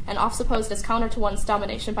past and oft supposed as counter to one's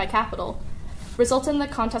domination by capital, resulted in the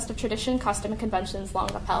contest of tradition, custom, and conventions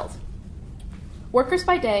long upheld. Workers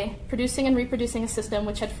by day, producing and reproducing a system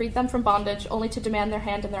which had freed them from bondage only to demand their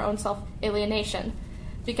hand in their own self-alienation,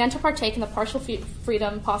 began to partake in the partial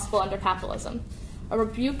freedom possible under capitalism, a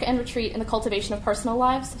rebuke and retreat in the cultivation of personal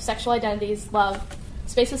lives, sexual identities, love,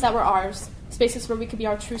 spaces that were ours, spaces where we could be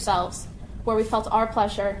our true selves, where we felt our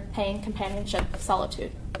pleasure, pain, companionship,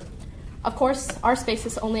 solitude. Of course, our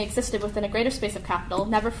spaces only existed within a greater space of capital,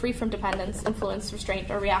 never free from dependence, influence,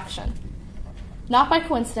 restraint, or reaction. Not by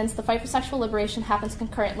coincidence, the fight for sexual liberation happens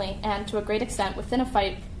concurrently and, to a great extent, within a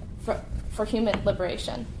fight for human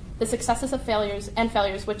liberation, the successes of failures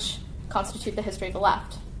which constitute the history of the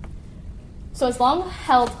left. So as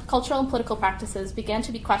long-held cultural and political practices began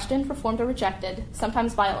to be questioned, reformed, or rejected,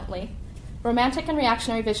 sometimes violently, romantic and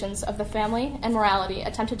reactionary visions of the family and morality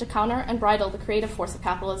attempted to counter and bridle the creative force of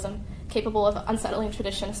capitalism, capable of unsettling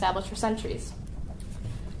tradition established for centuries.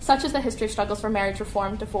 Such is the history of struggles for marriage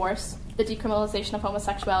reform, divorce, the decriminalization of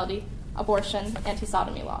homosexuality, abortion,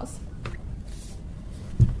 anti-sodomy laws.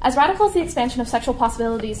 As radical as the expansion of sexual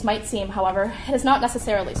possibilities might seem, however, it is not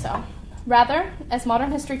necessarily so. Rather, as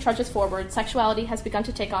modern history trudges forward, sexuality has begun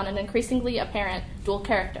to take on an increasingly apparent dual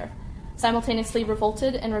character, simultaneously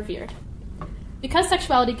revolted and revered. Because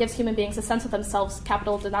sexuality gives human beings a sense of themselves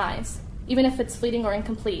capital denies, even if it's fleeting or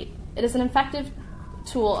incomplete, it is an effective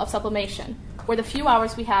tool of sublimation, where the few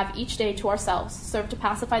hours we have each day to ourselves serve to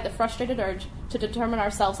pacify the frustrated urge to determine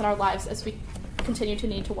ourselves and our lives as we continue to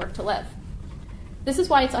need to work to live. This is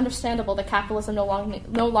why it's understandable that capitalism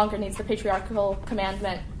no longer needs the patriarchal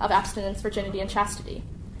commandment of abstinence, virginity, and chastity.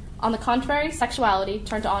 On the contrary, sexuality,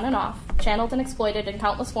 turned on and off, channeled and exploited in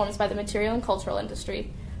countless forms by the material and cultural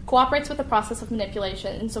industry, cooperates with the process of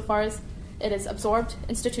manipulation insofar as it is absorbed,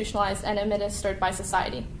 institutionalized, and administered by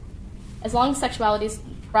society. As long as sexuality is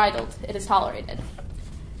bridled, it is tolerated.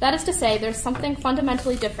 That is to say, there's something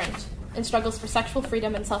fundamentally different in struggles for sexual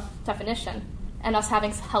freedom and self-definition and us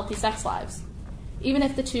having healthy sex lives, even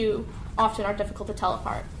if the two often are difficult to tell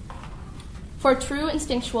apart. For a true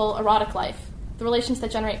instinctual erotic life, the relations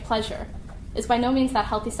that generate pleasure, is by no means that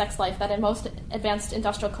healthy sex life that in most advanced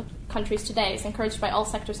industrial countries today is encouraged by all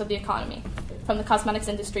sectors of the economy, from the cosmetics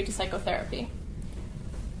industry to psychotherapy.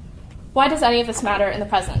 Why does any of this matter in the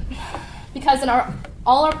present? Because in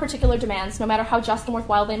all our particular demands, no matter how just and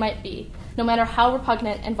worthwhile they might be, no matter how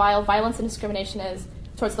repugnant and vile violence and discrimination is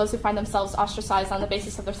towards those who find themselves ostracized on the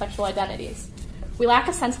basis of their sexual identities, we lack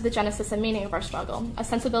a sense of the genesis and meaning of our struggle, a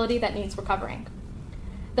sensibility that needs recovering.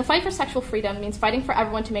 The fight for sexual freedom means fighting for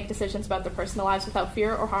everyone to make decisions about their personal lives without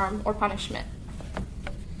fear or harm or punishment.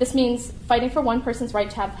 This means fighting for one person's right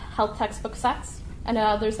to have health textbook sex and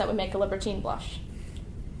others that would make a libertine blush.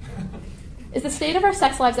 Is the state of our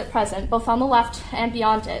sex lives at present, both on the left and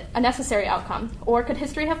beyond it, a necessary outcome, or could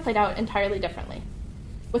history have played out entirely differently?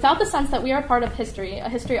 Without the sense that we are a part of history, a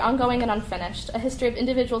history ongoing and unfinished, a history of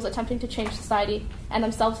individuals attempting to change society and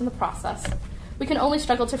themselves in the process, we can only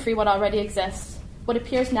struggle to free what already exists, what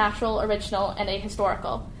appears natural, original, and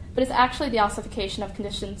ahistorical, but is actually the ossification of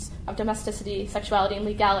conditions of domesticity, sexuality, and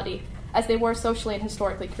legality as they were socially and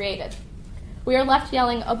historically created. We are left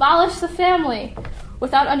yelling, "Abolish the family!"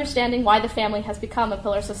 without understanding why the family has become a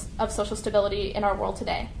pillar of social stability in our world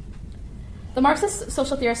today. The Marxist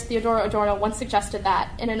social theorist Theodore Adorno once suggested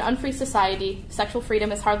that, in an unfree society, sexual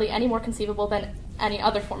freedom is hardly any more conceivable than any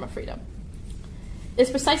other form of freedom. It is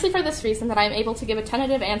precisely for this reason that I am able to give a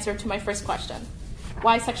tentative answer to my first question.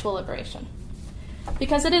 Why sexual liberation?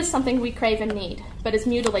 Because it is something we crave and need, but is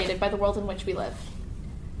mutilated by the world in which we live.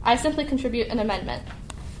 I simply contribute an amendment.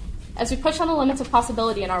 As we push on the limits of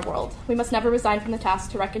possibility in our world, we must never resign from the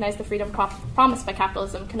task to recognize the freedom promised by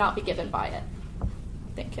capitalism cannot be given by it.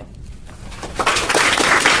 Thank you.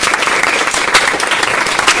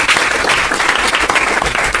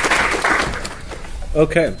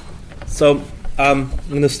 Okay, so I'm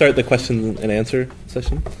going to start the question and answer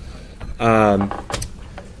session. I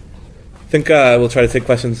think we'll try to take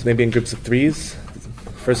questions maybe in groups of 3s,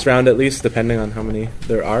 first round at least, depending on how many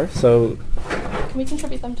there are. So, can we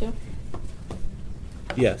contribute them too?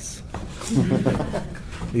 Yes.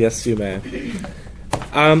 Yes, you may.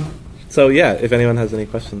 So yeah, if anyone has any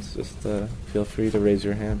questions, just feel free to raise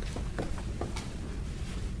your hand.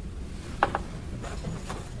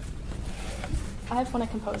 I have one I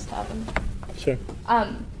composed to Evan. Sure.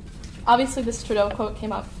 Obviously, this Trudeau quote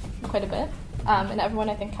came up quite a bit, and everyone,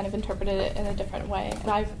 I think, kind of interpreted it in a different way.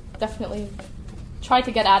 And I've definitely tried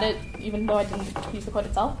to get at it, even though I didn't use the quote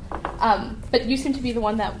itself. But you seem to be the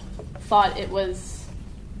one that thought it was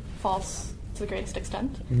false to the greatest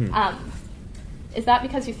extent. Mm-hmm. Is that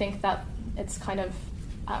because you think that it's kind of,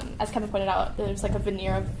 as Kevin pointed out, there's like a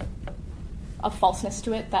veneer of falseness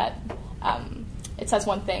to it, that it says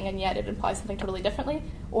one thing and yet it implies something totally differently?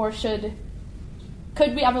 Or could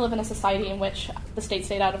we ever live in a society in which the state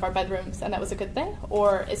stayed out of our bedrooms and that was a good thing?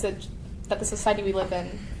 Or is it that the society we live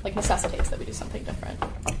in necessitates that we do something different?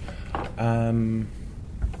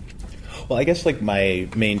 Well, I guess my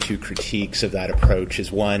main 2 critiques of that approach is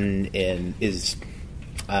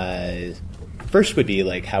first would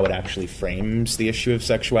be how it actually frames the issue of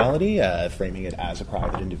sexuality, framing it as a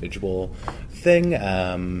private individual thing.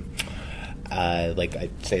 I'd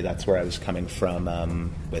say that's where I was coming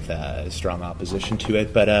from with a strong opposition to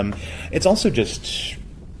it. But it's also just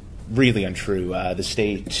really untrue. The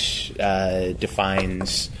state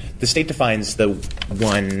defines the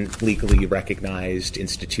one legally recognized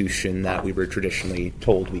institution that we were traditionally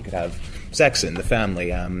told we could have sex in, the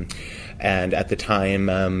family. And at the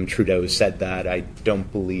time Trudeau said that, I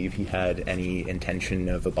don't believe he had any intention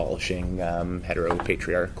of abolishing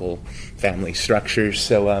heteropatriarchal family structures.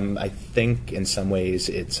 So I think in some ways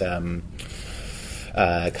it's kind of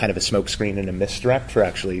a smokescreen and a misdirect for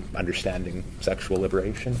actually understanding sexual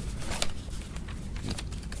liberation.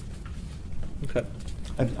 Okay.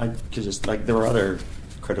 I could just, there were other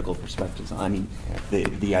critical perspectives. I mean,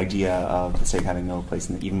 the idea of the state having no place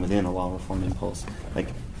even within a law reform impulse,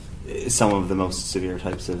 some of the most severe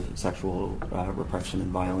types of sexual repression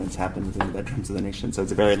and violence happen within the bedrooms of the nation. So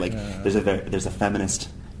it's a very there's a feminist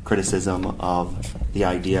criticism of the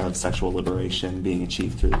idea of sexual liberation being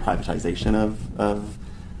achieved through the privatization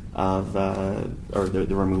or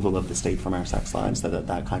the removal of the state from our sex lives.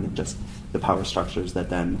 That kind of just the power structures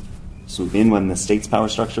that then swoop in when the state's power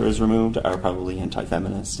structure is removed are probably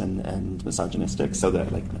anti-feminist and misogynistic. So that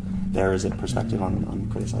there is a perspective on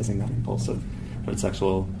criticizing that impulse of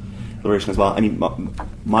sexual liberation as well. I mean,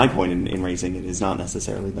 my point in raising it is not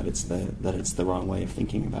necessarily that it's the wrong way of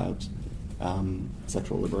thinking about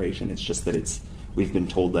sexual liberation. It's just that we've been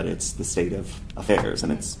told that it's the state of affairs,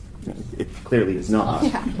 and it clearly is not.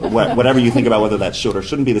 Yeah. Whatever you think about whether that should or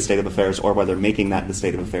shouldn't be the state of affairs, or whether making that the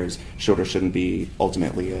state of affairs should or shouldn't be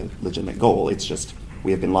ultimately a legitimate goal, it's just we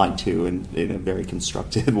have been lied to in a very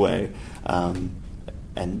constructed way, and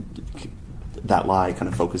that lie kind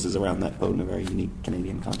of focuses around that vote in a very unique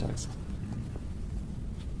Canadian context.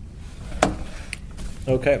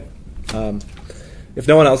 Okay. If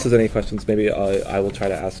no one else has any questions, maybe I will try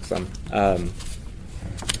to ask some.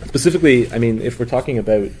 Specifically, I mean, if we're talking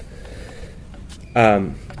about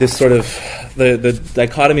this sort of the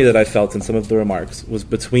dichotomy that I felt in some of the remarks was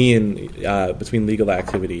between legal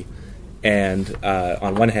activity and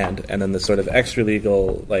on one hand, and then the sort of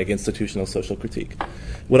extra-legal, institutional social critique.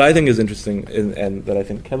 What I think is interesting, and that I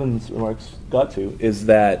think Kevin's remarks got to, is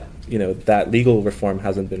that that legal reform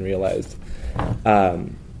hasn't been realized.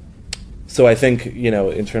 So I think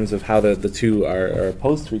in terms of how the two are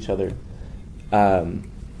opposed to each other,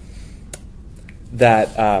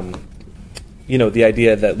 that the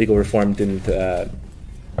idea that legal reform didn't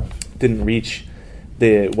reach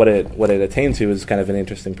what it attained to is kind of an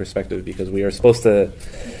interesting perspective, because we are supposed to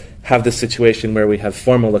have this situation where we have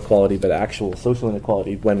formal equality but actual social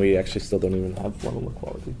inequality when we actually still don't even have formal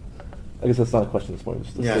equality. I guess that's not a question this morning.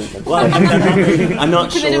 Just a statement. Well, I'm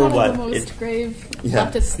not Committed sure one what of the most grave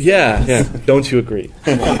Yeah. leftists. Yeah. Don't you agree?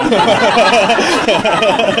 Why,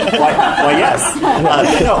 yes.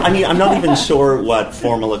 No, I mean, I'm not even sure what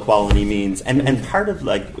formal equality means, and part of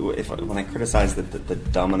when I criticize the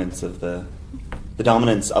dominance of the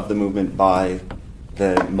movement by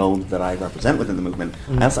the mode that I represent within the movement,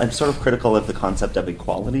 I'm sort of critical of the concept of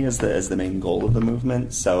equality as the main goal of the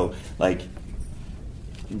movement. So,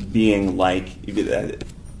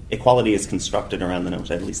 equality is constructed around the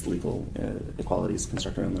notion, at least legal equality is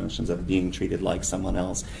constructed around the notions of being treated like someone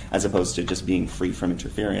else, as opposed to just being free from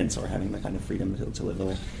interference or having the kind of freedom to live the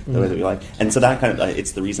way that we like. And so that kind of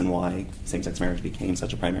it's the reason why same-sex marriage became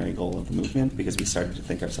such a primary goal of the movement, because we started to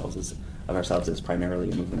think of ourselves as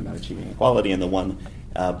primarily a movement about achieving equality, and the one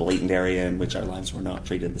blatant area in which our lives were not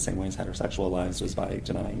treated the same way as heterosexual lives was by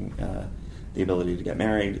denying the ability to get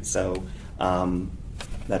married. So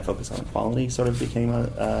that focus on equality sort of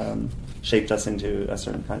became shaped us into a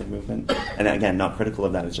certain kind of movement. And again, not critical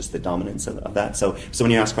of that, it's just the dominance of that. So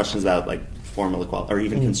when you ask questions about formal equality, or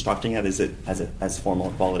even constructing it, is it as formal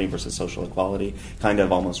equality versus social equality, kind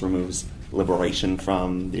of almost removes liberation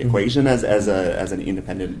from the equation as an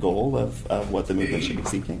independent goal of what the movement should be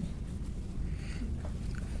seeking.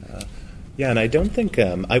 Yeah, and I don't think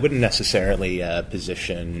I wouldn't necessarily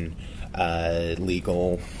position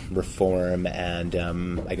legal reform and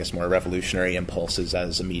I guess more revolutionary impulses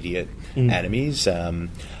as immediate enemies.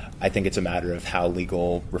 I think it's a matter of how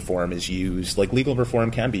legal reform is used. Legal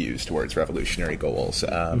reform can be used towards revolutionary goals.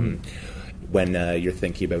 When you're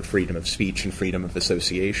thinking about freedom of speech and freedom of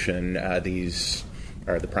association, these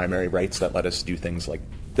are the primary rights that let us do things like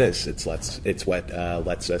this. It's what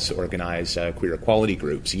lets us organize queer equality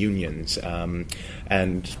groups, unions,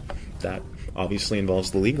 and that obviously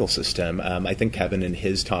involves the legal system. I think Kevin in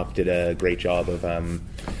his talk did a great job of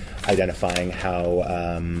identifying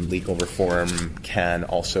how legal reform can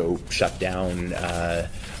also shut down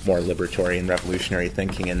more liberatory and revolutionary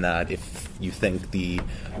thinking, in that if you think the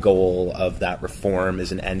goal of that reform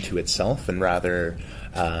is an end to itself, and rather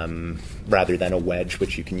than a wedge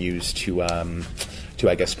which you can use to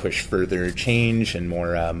I guess push further change and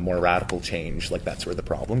more radical change, that's where the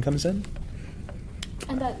problem comes in.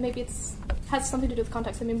 And that maybe has something to do with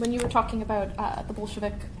context. I mean, when you were talking about the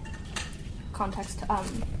Bolshevik context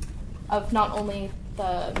of not only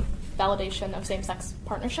the validation of same-sex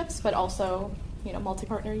partnerships, but also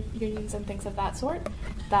multi-partner unions and things of that sort,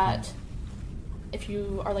 that if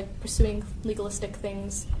you are pursuing legalistic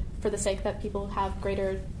things for the sake that people have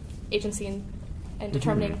greater agency in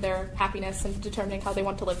determining their happiness and determining how they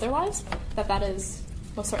want to live their lives, that is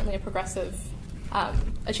most certainly a progressive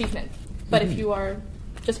achievement. But if you are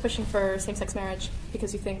just pushing for same-sex marriage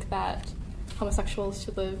because you think that homosexuals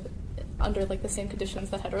should live under the same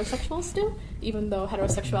conditions that heterosexuals do, even though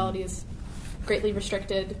heterosexuality is greatly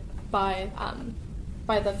restricted by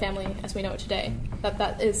the family as we know it today,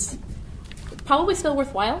 that is probably still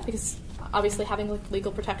worthwhile, because obviously having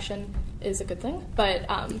legal protection is a good thing, but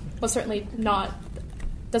most certainly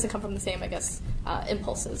doesn't come from the same, I guess,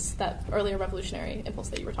 impulses, that earlier revolutionary impulse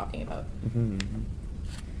that you were talking about. Mm-hmm.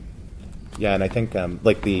 Yeah, and I think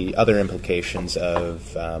the other implications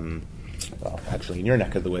of, actually in your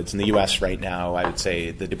neck of the woods, in the U.S. right now, I would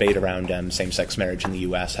say the debate around same-sex marriage in the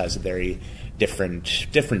U.S. has a very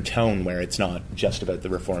different tone, where it's not just about the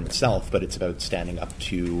reform itself, but it's about standing up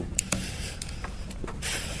to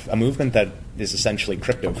a movement that is essentially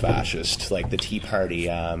crypto-fascist, like the Tea Party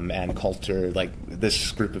and Coulter.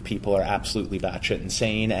 This group of people are absolutely batshit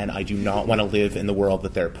insane, and I do not want to live in the world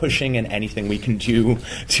that they're pushing, and anything we can do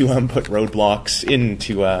to put roadblocks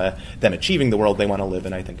into them achieving the world they want to live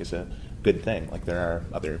in, I think, is a good thing. There are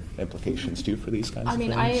other implications, too, for these kinds of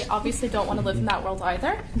things. I obviously don't want to live in that world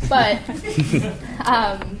either, but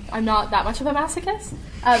I'm not that much of a masochist.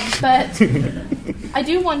 But I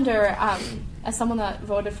do wonder, as someone that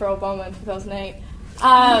voted for Obama in 2008,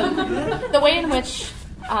 the way in which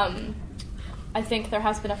I think there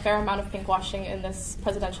has been a fair amount of pinkwashing in this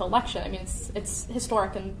presidential election. I mean, it's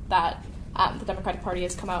historic in that the Democratic Party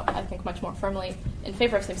has come out, I think, much more firmly in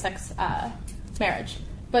favor of same-sex marriage.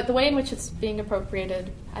 But the way in which it's being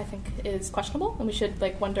appropriated, I think, is questionable, and we should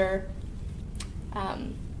wonder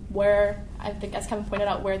where, I think, as Kevin pointed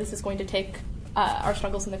out, where this is going to take our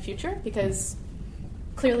struggles in the future, because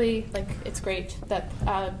clearly, it's great that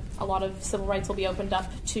a lot of civil rights will be opened up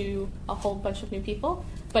to a whole bunch of new people,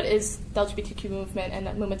 but is the LGBTQ movement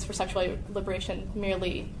and movements for sexual liberation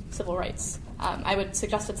merely civil rights? I would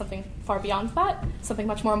suggest it's something far beyond that, something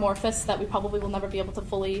much more amorphous that we probably will never be able to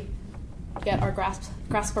fully get our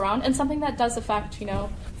grasp around, and something that does affect,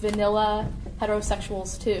 vanilla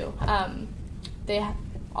heterosexuals too. They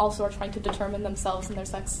also are trying to determine themselves and their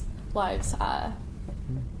sex lives,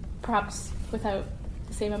 perhaps without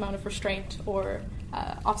the same amount of restraint or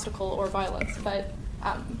obstacle or violence, but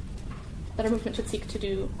that our movement should seek to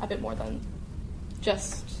do a bit more than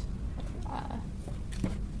just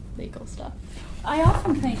legal stuff. I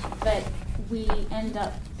often think that we end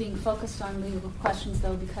up being focused on legal questions,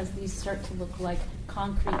 though, because these start to look like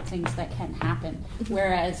concrete things that can happen,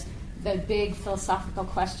 whereas the big philosophical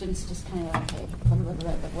questions just kind of, okay,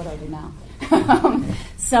 what do I do now?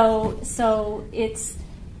 So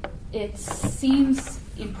it seems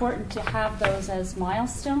important to have those as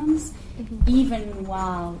milestones, even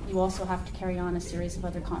while you also have to carry on a series of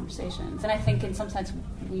other conversations. And I think in some sense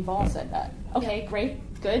we've all said that. Okay,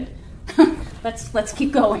 great, good. let's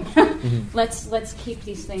keep going. Let's keep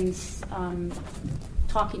these things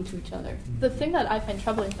talking to each other. The thing that I find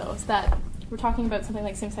troubling, though, is that we're talking about something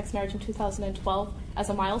like same-sex marriage in 2012 as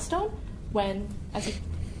a milestone, when, as you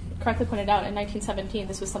correctly pointed out, in 1917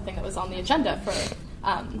 this was something that was on the agenda for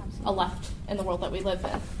a left in the world that we live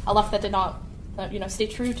in, a left that did not, stay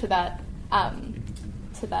true to that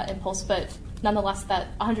impulse, but nonetheless, that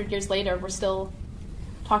 100 years later, we're still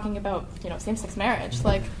talking about, same-sex marriage,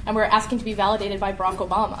 and we're asking to be validated by Barack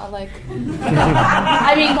Obama.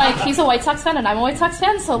 I mean, he's a White Sox fan and I'm a White Sox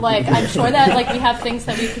fan, so I'm sure that we have things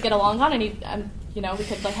that we could get along on, and we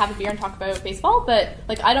could have a beer and talk about baseball, but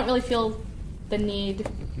I don't really feel the need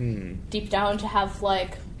deep down to have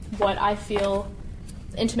what I feel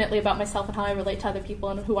intimately about myself and how I relate to other people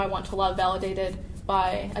and who I want to love validated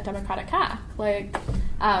by a democratic hack.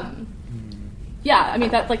 Yeah, I mean,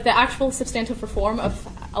 that the actual substantive reform of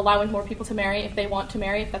allowing more people to marry if they want to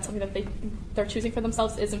marry, if that's something that they're choosing for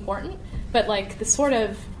themselves, is important. But this sort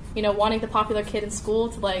of, wanting the popular kid in school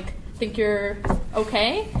to think you're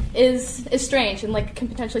okay is strange and can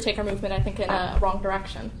potentially take our movement, I think, in a wrong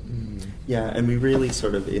direction. Yeah, and we really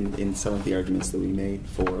sort of, in some of the arguments that we made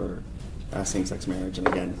for same-sex marriage, and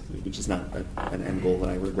again, which is not an end goal that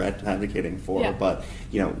I regret advocating for, but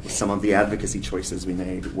some of the advocacy choices we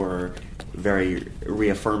made were very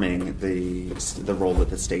reaffirming the role that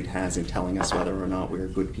the state has in telling us whether or not we're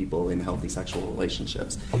good people in healthy sexual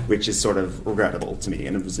relationships, which is sort of regrettable to me,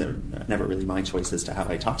 and it was never really my choice as to how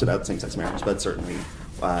I talked about same-sex marriage, but certainly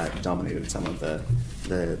dominated some of the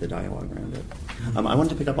dialogue around it. I wanted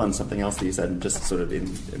to pick up on something else that you said, just sort of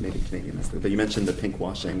in maybe Canadian, but you mentioned the pink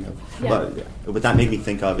washing of what that made me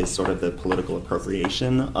think of is sort of the political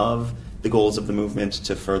appropriation of the goals of the movement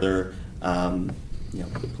to further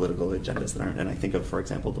the political agendas that aren't. And I think of, for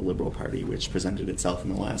example, the Liberal Party, which presented itself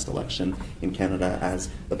in the last election in Canada as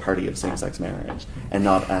the party of same-sex marriage, and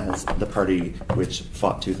not as the party which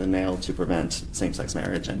fought tooth and nail to prevent same-sex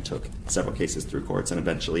marriage and took several cases through courts and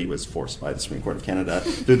eventually was forced by the Supreme Court of Canada,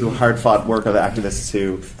 through the hard-fought work of activists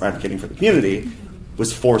who are advocating for the community,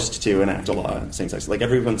 was forced to enact a law on same-sex.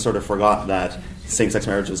 Everyone sort of forgot that same-sex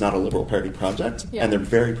marriage was not a Liberal Party project, and they're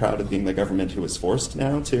very proud of being the government who was forced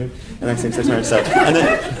now to enact same-sex marriage. So, and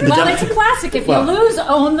it's a classic. If you lose,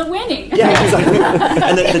 own the winning. Yeah, exactly.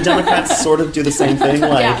 And the Democrats sort of do the same thing.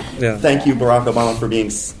 Thank you, Barack Obama, for being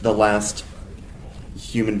the last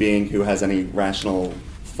human being who has any rational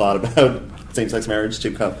thought about same-sex marriage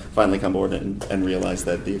to finally come forward and realize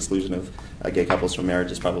that the exclusion of gay couples from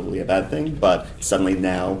marriage is probably a bad thing. But suddenly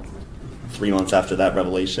now, 3 months after that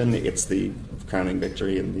revelation, it's the crowning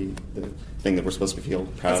victory and the thing that we're supposed to feel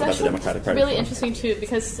proud about the Democratic Party. It's really interesting too,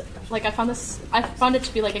 because I found it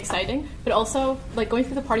to be exciting, but also going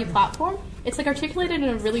through the party platform, it's articulated in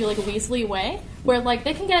a really Weasley way, where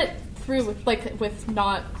they can get through with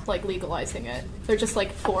not legalizing it. They're just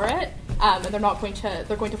for it, and they're going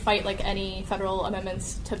to fight any federal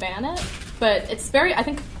amendments to ban it. But it's very, I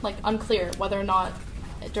think, unclear whether or not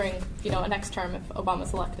during a next term, if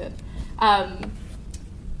Obama's elected,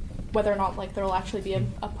 whether or not there will actually be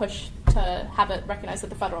a push to have it recognized at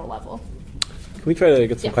the federal level. Can we try to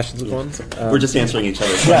get some questions going? We're just answering each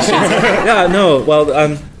other's questions. Yeah, no. Well,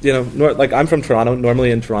 I'm from Toronto. Normally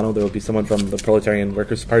in Toronto, there will be someone from the Proletarian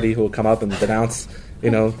Workers' Party who will come up and denounce,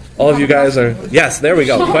 all of you guys are... Yes, there we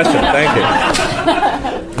go. Question. Thank you.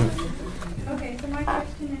 Okay, so my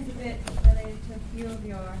question is a bit related to a few of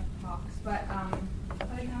your talks, but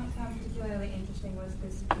what I found particularly interesting was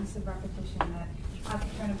this piece of repetition that at the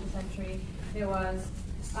turn of the century, there was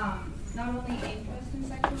not only interest in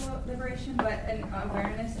sexual liberation, but an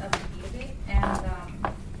awareness of the heat of it, and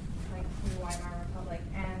through the Weimar Republic,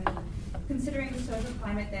 and considering the social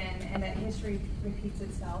climate then, and that history repeats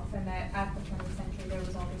itself, and that at the turn of the century there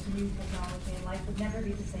was all this new technology, and life would never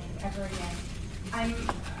be the same ever again.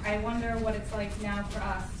 I wonder what it's like now for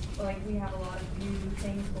us. Like, we have a lot of new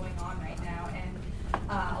things going on right now, and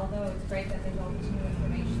although it's great that there's all this new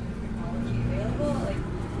information and technology available, like,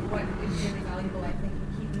 what is really valuable, I think, in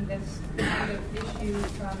keeping this kind of issue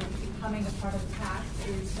from becoming a part of the past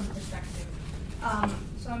is some perspective.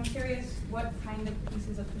 So I'm curious, what kind of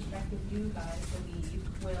pieces of perspective do you guys believe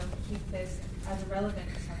will keep this as a relevant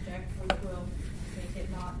subject, which will make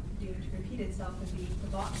it not doomed to repeat itself and be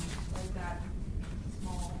forgotten, like that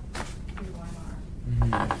small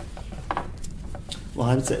Weimar? Well,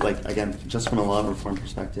 I would say, like, again, just from a law reform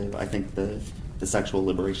perspective, I think the sexual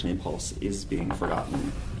liberation impulse is being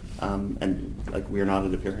forgotten. And, like, we are not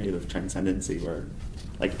at a period of transcendency where,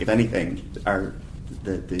 like, if anything,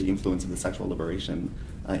 the influence of the sexual liberation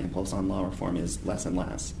impulse on law reform is less and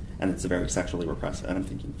less. And it's a very sexually repressive, and I'm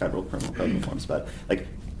thinking federal criminal code reforms, but, like,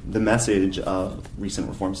 the message of recent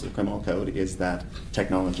reforms to the criminal code is that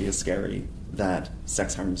technology is scary, that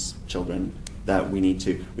sex harms children, that we need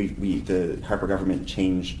to, the Harper government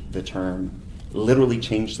changed the term, literally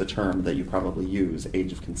changed the term that you probably use,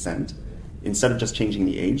 age of consent. Instead of just changing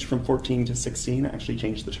the age from 14 to 16, actually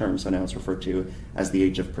changed the term, so now it's referred to as the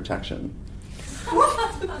age of protection.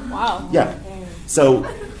 Wow. Yeah. So,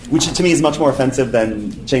 which to me is much more offensive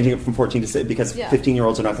than changing it from 14 to 6, because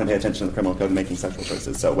 15-year-olds are not going to pay attention to the criminal code and making sexual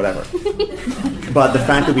choices, so whatever. But the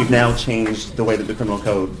fact that we've now changed the way that the criminal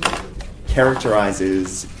code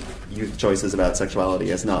characterizes youth choices about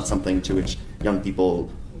sexuality as not something to which young people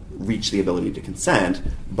reach the ability to consent,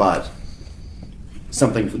 but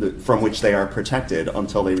something from which they are protected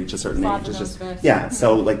until they reach a certain age. It's just, yeah,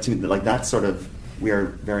 so like to me, like that's sort of, we are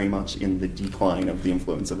very much in the decline of the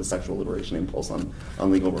influence of the sexual liberation impulse on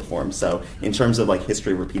legal reform. So in terms of like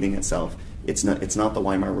history repeating itself, it's not the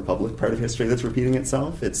Weimar Republic part of history that's repeating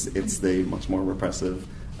itself. It's the much more repressive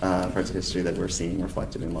parts of history that we're seeing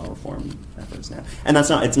reflected in law reform efforts now. And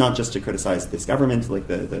it's not just to criticize this government, like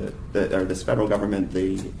or this federal government.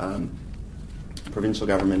 The provincial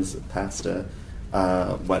governments passed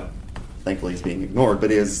what thankfully is being ignored,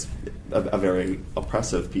 but is a very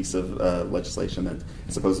oppressive piece of legislation that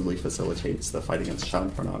supposedly facilitates the fight against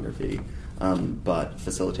child pornography, but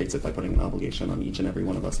facilitates it by putting an obligation on each and every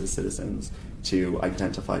one of us as citizens to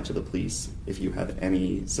identify to the police if you have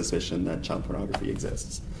any suspicion that child pornography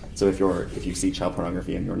exists. So if you see child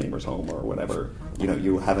pornography in your neighbor's home or whatever,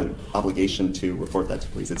 you have an obligation to report that to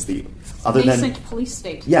police. It's the basic police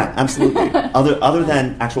state. Yeah, absolutely. other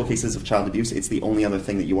than actual cases of child abuse, it's the only other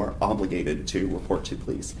thing that you are obligated to report to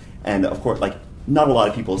police. And of course, like, not a lot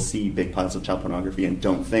of people see big piles of child pornography and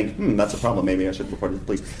don't think, that's a problem, maybe I should report it to the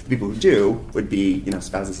police. The people who do would be,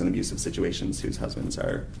 spouses in abusive situations whose husbands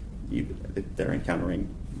are, they're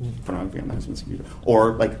encountering pornography on the husband's computer.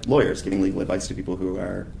 Or, like, lawyers giving legal advice to people who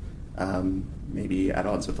are maybe at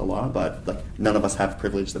odds with the law, but like none of us have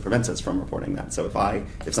privilege that prevents us from reporting that. So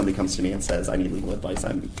if somebody comes to me and says, I need legal advice,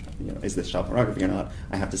 is this child pornography or not?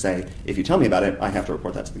 I have to say, if you tell me about it, I have to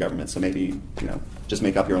report that to the government. So maybe, just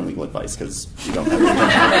make up your own legal advice because you don't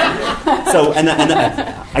have it. So, and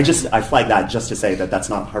I flag that just to say that that's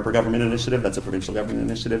not a Harper government initiative, that's a provincial government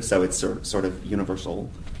initiative. So it's sort of universal.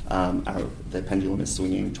 The pendulum is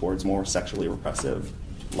swinging towards more sexually repressive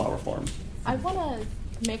law reform. I want to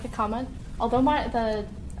make a comment. Although the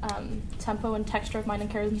tempo and texture of mine and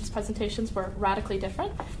Karen's presentations were radically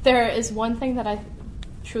different, there is one thing that I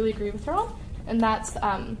truly agree with her on, and that's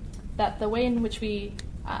that the way in which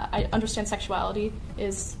I understand sexuality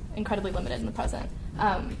is incredibly limited in the present.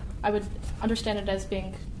 I would understand it as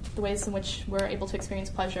being the ways in which we're able to experience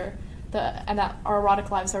pleasure, and that our erotic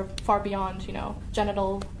lives are far beyond,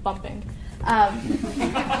 genital bumping.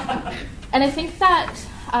 And I think that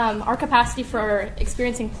our capacity for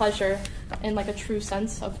experiencing pleasure in like a true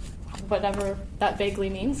sense of whatever that vaguely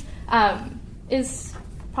means is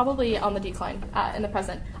probably on the decline in the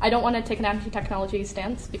present. I don't want to take an anti-technology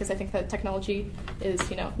stance because I think that technology is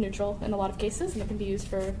neutral in a lot of cases and it can be used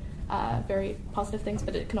for very positive things,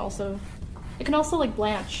 but it can also like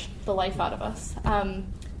blanch the life out of us, and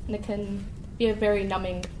it can be have a very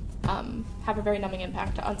numbing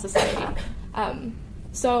impact on society.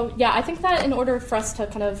 So yeah, I think that in order for us to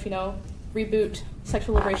kind of reboot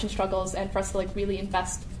sexual liberation struggles and for us to like really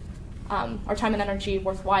invest our time and energy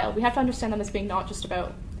worthwhile, we have to understand them as being not just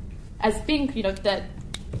about that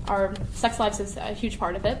our sex lives is a huge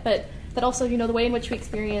part of it, but that also the way in which we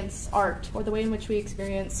experience art or the way in which we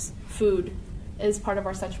experience food is part of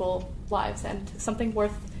our sensual lives and something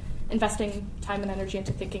worth investing time and energy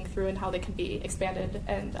into thinking through and how they can be expanded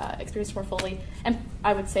and experienced more fully, and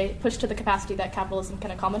I would say pushed to the capacity that capitalism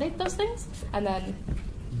can accommodate those things, and then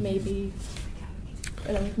maybe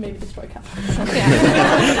destroy capitalism.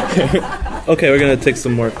 Okay, we're going to take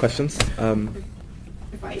some more questions.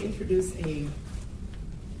 If I introduce a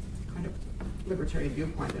kind of libertarian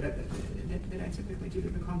viewpoint that I typically do to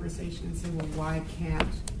the conversation and say, well, why can't,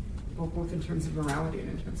 both in terms of morality and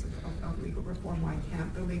in terms of legal reform, why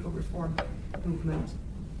can't the legal reform movement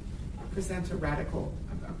present a radical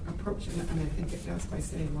approach? And I think it does by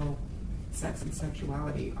saying, well, sex and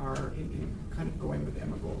sexuality are in kind of going with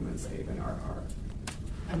Emma Goldman's statement,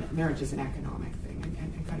 and marriage is an economic thing,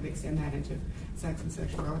 and kind of extend that into sex and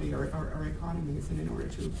sexuality are economies, and in order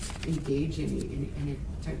to engage in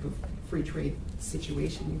a type of free trade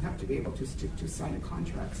situation, you have to be able to sign a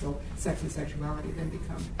contract. So sex and sexuality then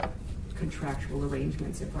become contractual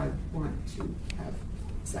arrangements. If I want to have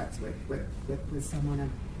sex with someone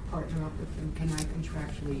and partner up with them, can I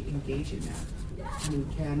contractually engage in that? I mean,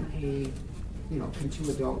 can two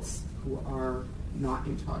adults who are not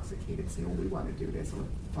intoxicated say, oh, we want to do this, or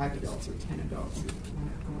 5 adults or 10 adults who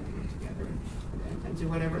want to go in together and do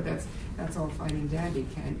whatever, that's all fine and dandy.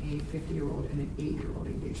 Can a 50-year-old and an 8-year-old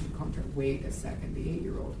engage in a contract? Wait a second, the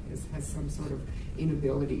 8-year-old has some sort of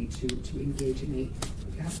inability to engage in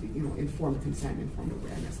informed consent, informed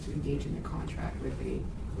awareness, to engage in a contract with a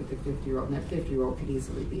 50-year-old, and that 50-year-old could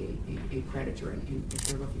easily be a predator, and if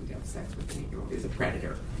they're looking to have sex with an 8-year-old, is a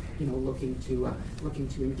predator, looking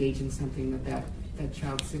to engage in something that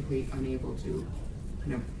child's simply unable to,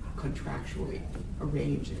 contractually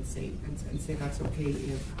arrange and say that's okay.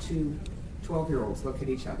 If two 12-year-olds look at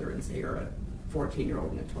each other and say, or a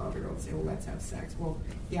 14-year-old and a 12-year-old say, well, let's have sex. Well,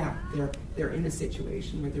 yeah, they're in a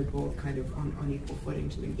situation where they're both kind of on equal footing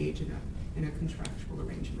to engage in a contractual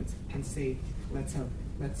arrangement and say, let's have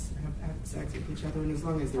sex with each other. And as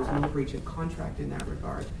long as there's no breach of contract in that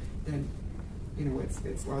regard, then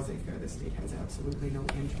it's laissez-faire. The state has absolutely no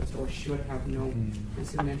interest, or should have no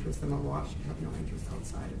presumed interest, and the law should have no interest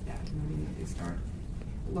outside of that. And they start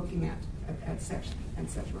looking at sex and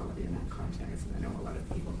sexuality in that context. And I know a lot of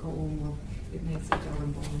people go, oh, well, it makes it dull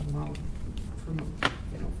and boring. Well, from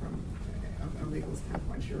a legal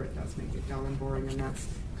standpoint, sure, it does make it dull and boring, and that's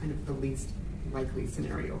kind of the least likely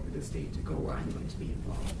scenario for the state to go, well, I'm going to be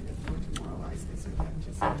involved, and it's going to moralize this or that, and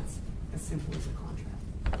just say it's as simple as a contract.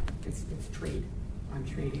 It's trade. I'm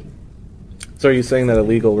trading. So are you saying that a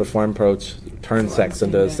legal reform approach turns sex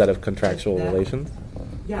into a set of contractual relations?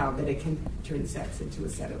 Yeah, that it can turn sex into a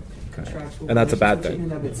set of contractual and that's a bad thing. thing.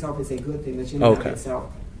 In and of itself is a good thing. That in and of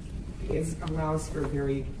itself allows for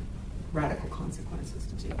very radical consequences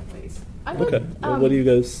to take place. I would, what do you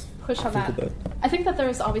guys push on think that? of that? I think that there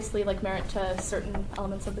is obviously merit to certain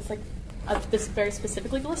elements of this this very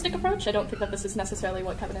specific legalistic approach. I don't think that this is necessarily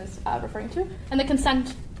what Kevin is referring to. And the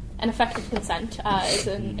consent and effective consent is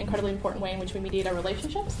an incredibly important way in which we mediate our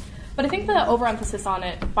relationships. But I think the overemphasis on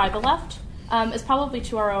it by the left is probably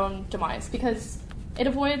to our own demise, because it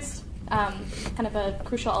avoids kind of a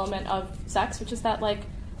crucial element of sex, which is that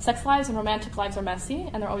sex lives and romantic lives are messy,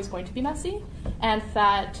 and they're always going to be messy, and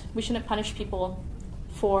that we shouldn't punish people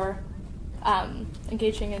for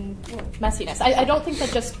engaging in messiness. I don't think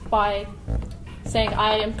that just by saying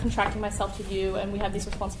I am contracting myself to you and we have these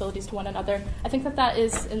responsibilities to one another, I think that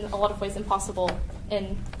is in a lot of ways impossible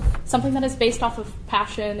in something that is based off of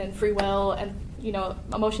passion and free will and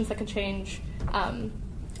emotions that can change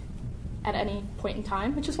at any point in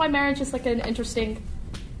time, which is why marriage is an interesting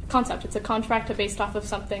concept. It's a contract based off of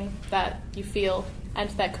something that you feel and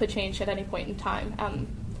that could change at any point in time.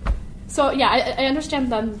 So yeah, I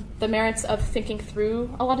understand the merits of thinking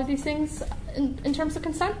through a lot of these things in terms of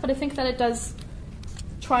consent, but I think that it does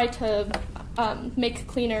try to make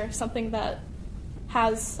cleaner something that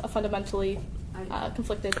has a fundamentally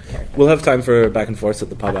conflicted character. We'll have time for back and forth at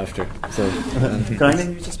the pub after. So, Can I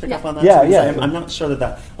maybe just pick up on that? Yeah. I'm not sure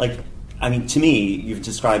that to me, you've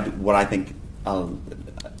described what I think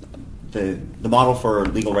the model for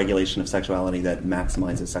legal regulation of sexuality that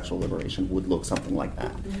maximizes sexual liberation would look something like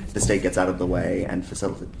that. The state gets out of the way and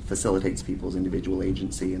facilitates people's individual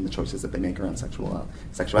agency and the choices that they make around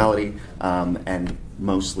sexuality, and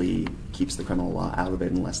mostly keeps the criminal law out of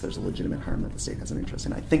it unless there's a legitimate harm that the state has an interest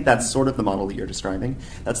in. I think that's sort of the model that you're describing.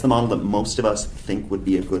 That's the model that most of us think would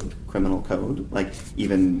be a good criminal code,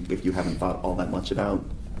 even if you haven't thought all that much about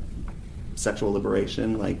sexual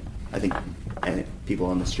liberation, I think people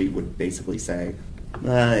on the street would basically say,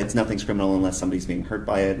 nothing's criminal unless somebody's being hurt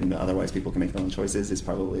by it, and otherwise people can make their own choices, is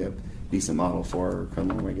probably a decent model for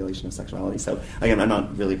criminal regulation of sexuality. So again, I'm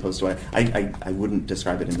not really opposed to it. I wouldn't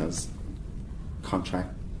describe it in those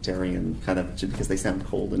contractarian kind of, because they sound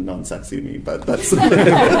cold and non-sexy to me, but that's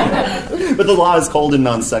but the law is cold and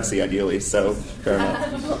non-sexy ideally, so fair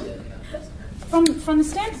enough. From the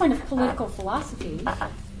standpoint of political philosophy,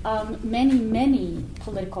 many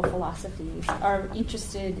political philosophies are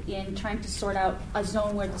interested in trying to sort out a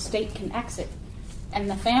zone where the state can exit. And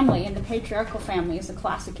the family, and the patriarchal family, is a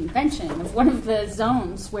classic invention of one of the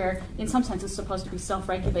zones where, in some sense, it's supposed to be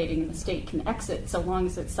self-regulating and the state can exit so long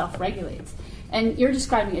as it self-regulates. And you're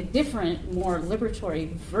describing a different, more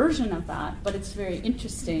liberatory version of that, but it's very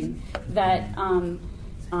interesting that I'm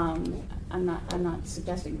not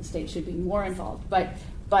suggesting the state should be more involved, but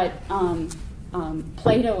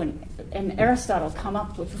Plato and Aristotle come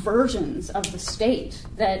up with versions of the state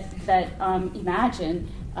that imagine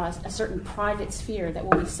a certain private sphere that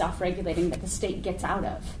will be self-regulating that the state gets out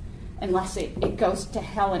of, unless it goes to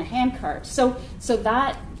hell in a handcart. So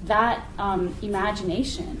that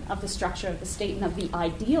imagination of the structure of the state and of the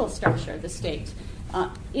ideal structure of the state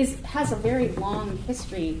has a very long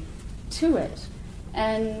history to it.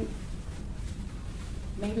 And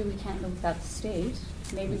maybe we can't live without the state.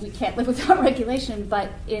 Maybe we can't live without regulation, but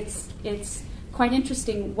it's quite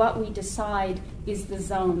interesting what we decide is the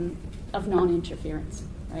zone of non-interference,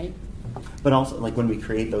 right? But also, like, when we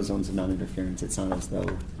create those zones of non-interference, it's not as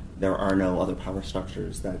though there are no other power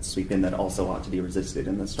structures that sweep in that also ought to be resisted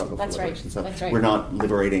in the struggle for liberation. So That's right. We're not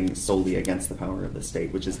liberating solely against the power of the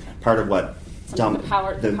state, which is part of what the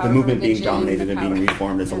movement religion, being dominated and being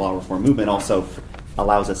reformed as a law reform movement also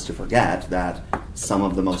allows us to forget that some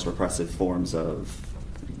of the most repressive forms of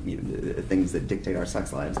things that dictate our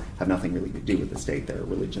sex lives have nothing really to do with the state. They're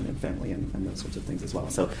religion and family and those sorts of things as well.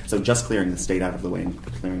 So just clearing the state out of the way and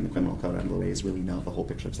clearing the criminal code out of the way is really not the whole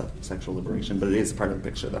picture of sexual liberation, but it is part of the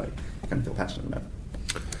picture that I kind of feel passionate about.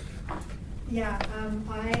 Yeah,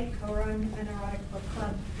 I co-run an erotic book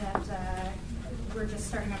club that we're just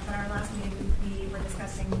starting up. At our last meeting, we were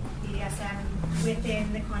discussing BDSM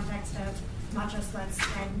within the context of Macho Sluts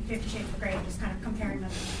and 50 Shades of Grey, just kind of comparing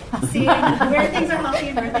them, seeing where things are healthy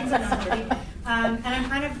and where things are not healthy. And I'm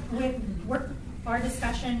kind of, our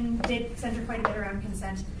discussion did center quite a bit around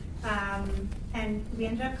consent. And we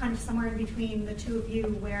ended up kind of somewhere in between the two of you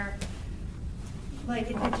where,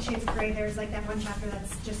 like in 50 Shades of Grey, there's like that one chapter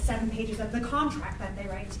that's just 7 pages of the contract that they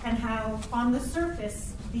write, and how on the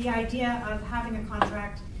surface, the idea of having a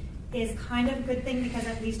contract is kind of a good thing, because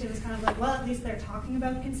at least it was kind of like, well, at least they're talking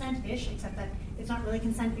about consent-ish, except that it's not really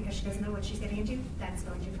consent because she doesn't know what she's getting into. That's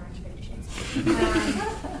going too far into 50 Shades.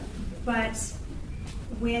 But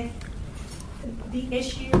with the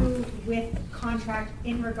issue with contract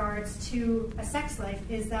in regards to a sex life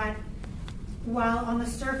is that while on the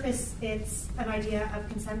surface it's an idea of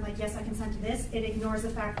consent, like, yes, I consent to this, it ignores the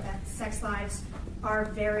fact that sex lives are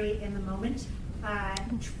very in the moment.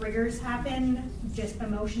 Triggers happen, just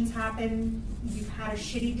emotions happen. You've had a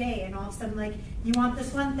shitty day, and all of a sudden, like, you want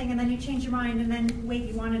this one thing, and then you change your mind, and then wait,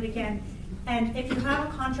 you want it again. And if you have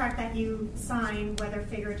a contract that you sign, whether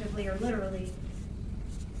figuratively or literally,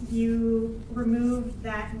 you remove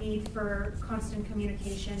that need for constant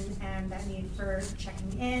communication and that need for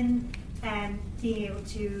checking in and being able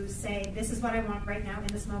to say, this is what I want right now in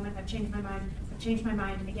this moment. I've changed my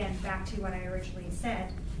mind again back to what I originally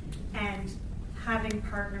said. And having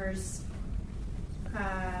partners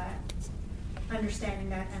understanding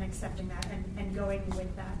that and accepting that and going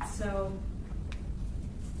with that. So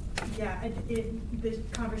yeah, the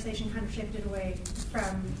conversation kind of shifted away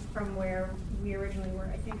from where we originally were,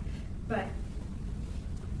 I think. But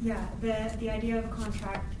yeah, the idea of a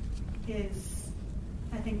contract is,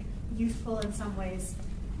 I think, useful in some ways,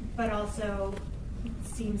 but also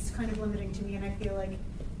seems kind of limiting to me, and I feel like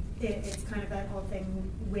it's kind of that whole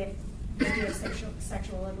thing with the idea of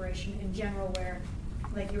sexual liberation in general, where,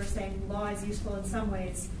 like you were saying, law is useful in some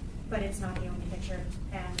ways, but it's not the only picture,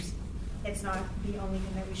 and it's not the only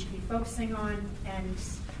thing that we should be focusing on. And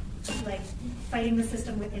like, fighting the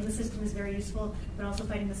system within the system is very useful, but also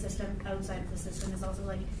fighting the system outside of the system is also,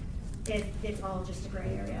 like, it's all just a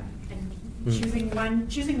gray area. And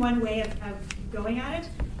choosing one way of going at it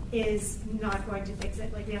is not going to fix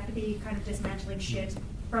it. Like, we have to be kind of dismantling shit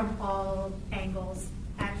from all angles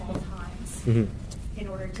at all times in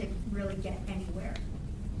order to really get anywhere.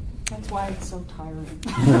 That's why it's so tiring.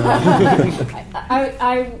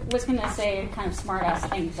 I was going to say a kind of smart-ass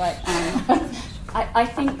thing, but I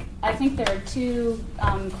think there are two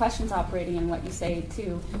questions operating in what you say,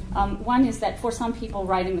 too. One is that for some people,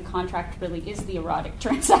 writing the contract really is the erotic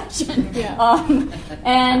transaction. Yeah.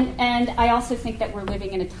 And I also think that we're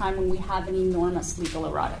living in a time when we have an enormous legal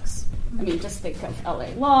erotics. I mean, just think of LA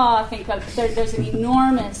law, think of, there's an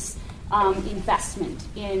enormous investment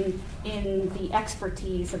in the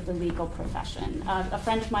expertise of the legal profession. A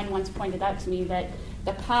friend of mine once pointed out to me that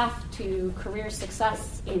the path to career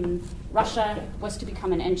success in Russia was to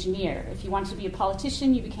become an engineer. If you wanted to be a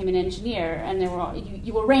politician, you became an engineer, and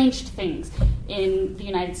you arranged things in the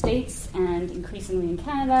United States and increasingly in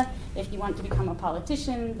Canada. If you want to become a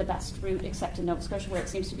politician, the best route, except in Nova Scotia where it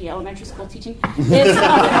seems to be elementary school teaching, is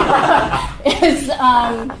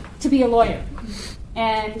to be a lawyer.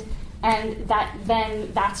 And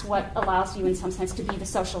that's what allows you, in some sense, to be the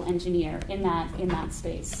social engineer in that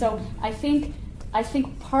space. So I think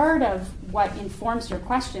part of what informs your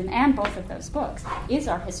question, and both of those books, is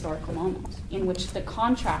our historical moment in which the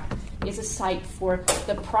contract is a site for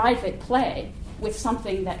the private play with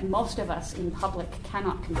something that most of us in public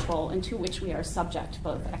cannot control and to which we are subject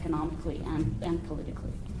both economically and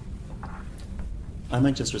politically. I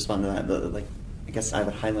might just respond to that. I guess I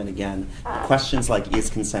would highlight again, questions like, is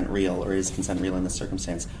consent real or is consent real in this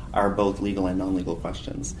circumstance, are both legal and non-legal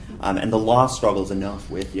questions. And the law struggles enough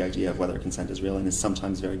with the idea of whether consent is real and is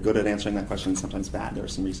sometimes very good at answering that question, sometimes bad. There are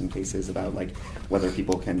some recent cases about whether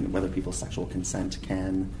people's sexual consent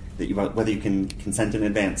whether you can consent in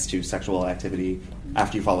advance to sexual activity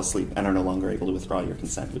after you fall asleep and are no longer able to withdraw your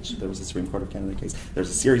consent, which there was a Supreme Court of Canada case.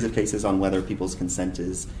 There's a series of cases on whether people's consent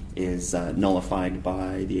is nullified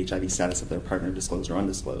by the HIV status of their partner, disclosed or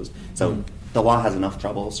undisclosed. So the law has enough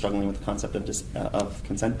trouble struggling with the concept of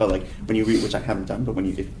consent. But when you read, which I haven't done, but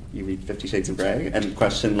if you read 50 Shades of Grey and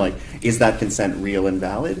question is that consent real and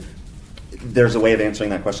valid? There's a way of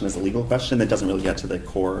answering that question as a legal question that doesn't really get to the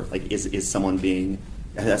core.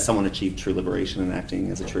 Has someone achieved true liberation and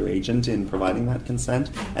acting as a true agent in providing that consent?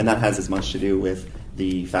 And that has as much to do with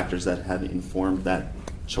the factors that have informed that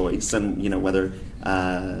choice and whether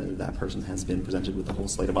that person has been presented with a whole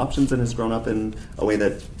slate of options and has grown up in a way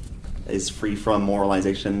that is free from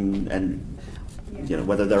moralization and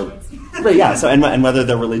whether they're and whether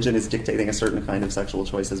their religion is dictating a certain kind of sexual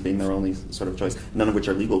choice as being their only sort of choice, none of which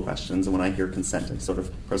are legal questions. And when I hear consent, I sort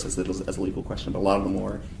of process it as a legal question. But a lot of the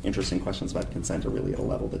more interesting questions about consent are really at a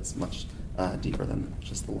level that's much deeper than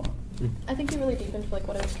just the law. I think you really deepened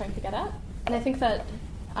what I was trying to get at. And I think that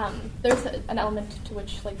there's an element to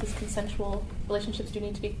which these consensual relationships do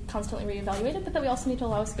need to be constantly reevaluated, but that we also need to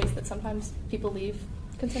allow a space that sometimes people leave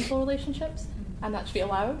consensual relationships, and that should be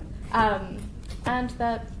allowed. And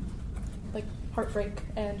that heartbreak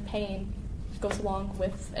and pain goes along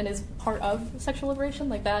with and is part of sexual liberation.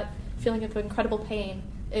 That feeling of incredible pain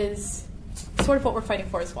is sort of what we're fighting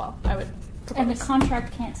for as well, I would propose. And the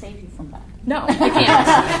contract can't save you from that. No, it can't.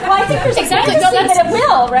 Well, I think there's exactly. that it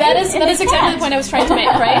will, right? That is exactly the point I was trying to make,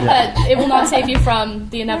 right? That it will not save you from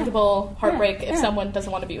the inevitable heartbreak if someone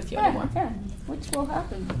doesn't want to be with you anymore. Yeah, which will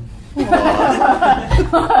happen.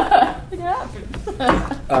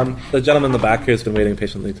 The gentleman in the back here has been waiting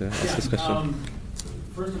patiently to ask this question.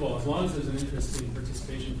 First of all, as long as there's an interest in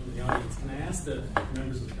participation from the audience, can I ask the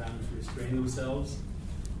members of the panel to restrain themselves?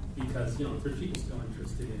 Because, if there's people still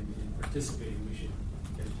interested in participating, we should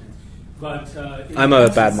get a chance. But I'm a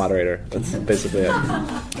bad moderator. That's basically it.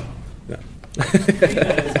 Yeah.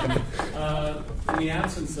 In the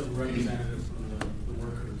absence of a representative from the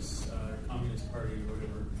workers' Communist Party or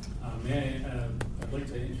whatever, I'd like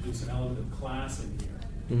to introduce an element of class in here.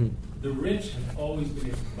 Mm-hmm. The rich have always been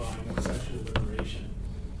able to buy more sexual liberation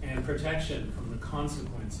and protection from the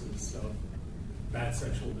consequences of bad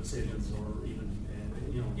sexual decisions or even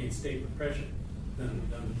against state repression than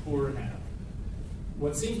the poor have.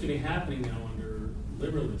 What seems to be happening now under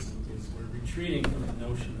liberalism is we're retreating from the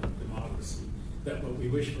notion of democracy, that what we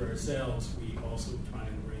wish for ourselves, we also try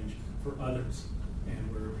and arrange for others.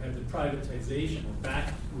 And we have the privatization, or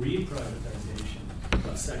back re-privatization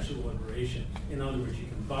of sexual liberation. In other words, you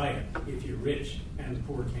can buy it if you're rich, and the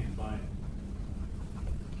poor can't buy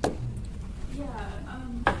it.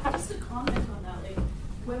 Yeah, just a comment on that.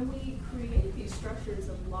 When we create these structures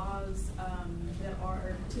of laws that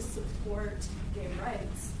are to support gay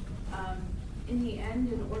rights, in the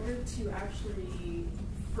end, in order to actually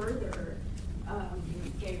further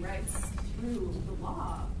gay rights through the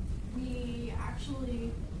law, we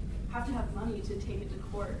actually have to have money to take it to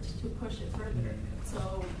court to push it further.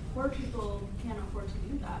 So poor people can't afford to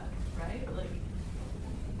do that, right?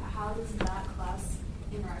 How does that class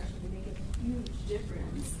interaction make a huge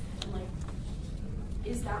difference? And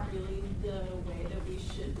is that really the way that we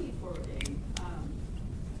should be forwarding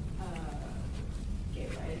gay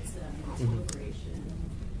rights and liberation,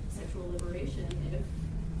 sexual liberation, if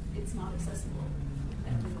it's not accessible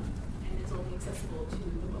to everyone and it's only accessible to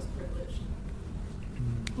the most privileged?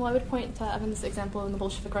 Well, I would point to Evan's example in the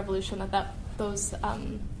Bolshevik Revolution that those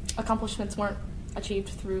accomplishments weren't achieved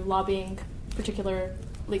through lobbying particular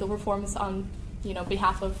legal reforms on,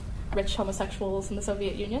 behalf of rich homosexuals in the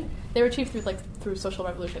Soviet Union. They were achieved through social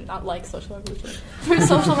revolution, not like social revolution, through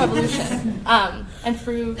social revolution, and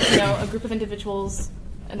through a group of individuals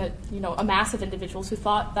and a mass of individuals who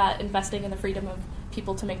thought that investing in the freedom of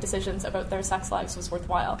people to make decisions about their sex lives was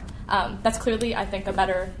worthwhile. That's clearly, I think, a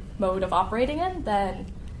better mode of operating in than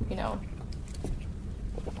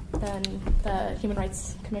the Human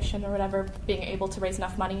Rights Commission or whatever being able to raise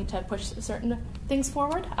enough money to push certain things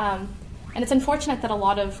forward. And it's unfortunate that a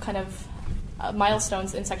lot of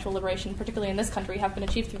milestones in sexual liberation, particularly in this country, have been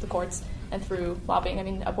achieved through the courts and through lobbying. I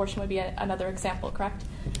mean, abortion would be another example, correct?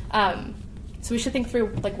 So we should think through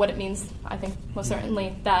what it means, I think, most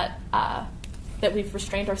certainly, that we've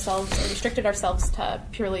restricted ourselves to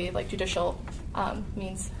purely judicial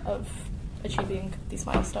means of achieving these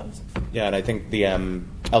milestones. Yeah, and I think the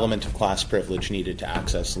element of class privilege needed to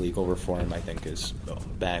access legal reform, I think, is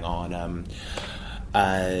bang on.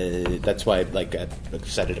 That's why, I've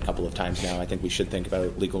said it a couple of times now, I think we should think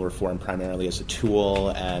about legal reform primarily as a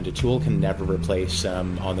tool, and a tool can never replace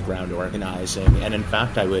on-the-ground organizing. And in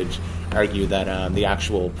fact, I would argue that the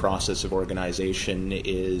actual process of organization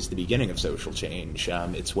is the beginning of social change.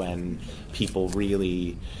 It's when people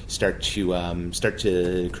really start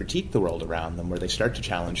to critique the world around them, where they start to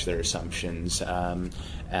challenge their assumptions, and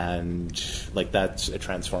that's a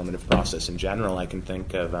transformative process in general. I can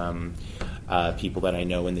think of people that I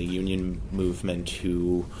know in the union movement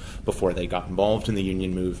who, before they got involved in the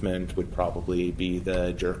union movement, would probably be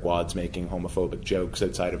the jerkwads making homophobic jokes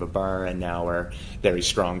outside of a bar, and now are very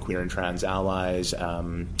strong queer and trans allies.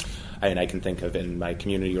 And I can think of, in my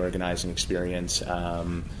community organizing experience,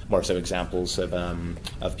 more so examples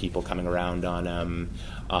of people coming around on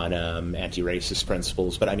anti-racist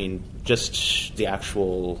principles. But I mean, just the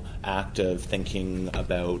actual act of thinking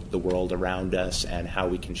about the world around us and how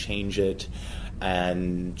we can change it,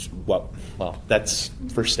 and that's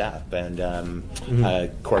first step. And a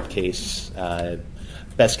court case,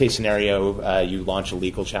 best case scenario, you launch a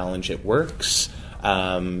legal challenge, it works.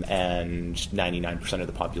 And 99% of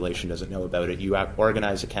the population doesn't know about it. You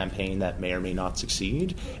organize a campaign that may or may not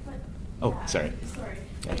succeed. Sorry.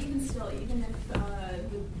 But even still, even if the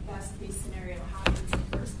best case scenario happens the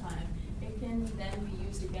first time, it can then be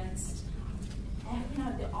used against, and can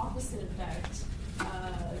have the opposite effect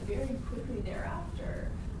very quickly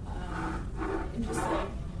thereafter. And just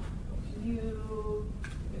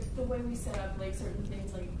the way we set up certain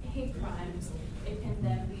things like hate crimes, it can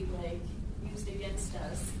then be used against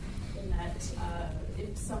us in that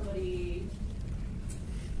if somebody,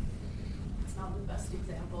 it's not the best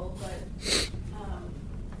example, but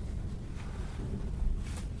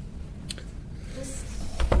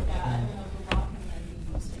the law can then be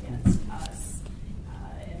used against us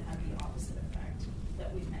and have the opposite effect that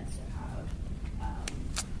we meant to have.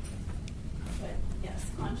 But yes,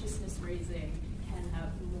 consciousness raising can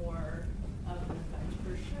have more of an effect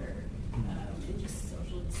for sure in just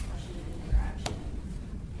social discussion and interaction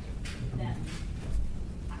than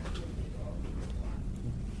actual legal reform.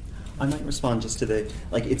 I might respond just to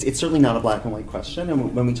it's certainly not a black and white question.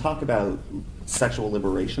 And when we talk about sexual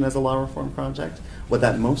liberation as a law reform project, what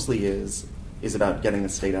that mostly is about getting the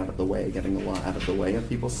state out of the way, getting the law out of the way of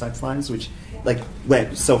people's sex lives, which,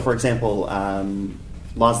 so for example,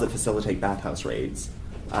 laws that facilitate bathhouse raids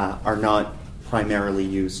are not primarily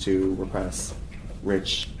used to repress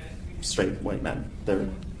rich, straight white men.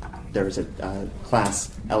 There's a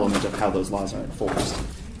class element of how those laws are enforced.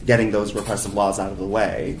 Getting those repressive laws out of the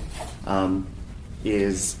way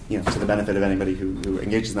is, to the benefit of anybody who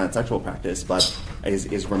engages in that sexual practice, but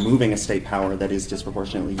is removing a state power that is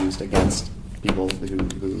disproportionately used against people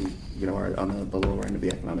who are on the lower end of the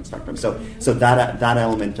economic spectrum. So that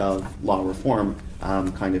element of law reform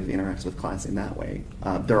kind of interacts with class in that way.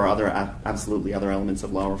 There are absolutely other elements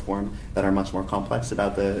of law reform that are much more complex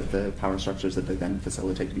about the power structures that they then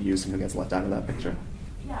facilitate to be used, and who gets left out of that picture.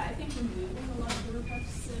 Yeah, I think removing a lot of the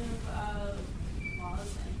repressive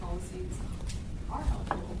laws and policies are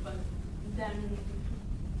helpful, but then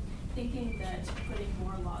thinking that putting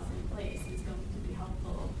more laws in place is going to be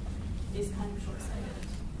helpful is kind of short-sighted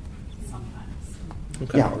sometimes.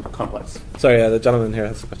 Okay. Yeah, or complex. Sorry, the gentleman here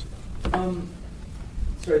has a question.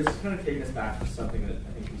 Sorry, this is kind of taking us back to something that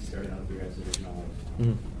I think we started out with your guys' original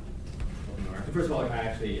opening remarks. First of all, I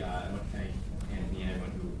actually I want to thank Anthony and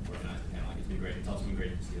everyone who organized the panel. It's been great. It's also been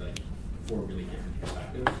great to see four really different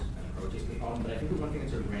perspectives and approaches to the problem. But I think the one thing that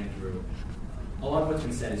sort of ran through a lot of what's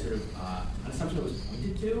been said is sort of an assumption that was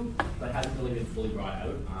pointed to, but hasn't really been fully brought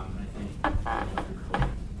out. And I think Coole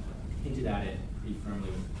hinted at it pretty firmly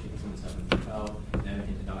with some of the stuff in Foucault, and Evan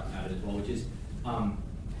hinted at it as well, which is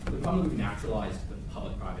the problem we've naturalized the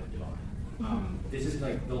public-private divide. This is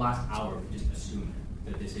like the last hour we just assumed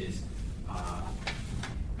that this is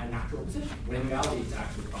a natural position, when in reality it's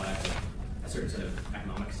actually a product of a certain set of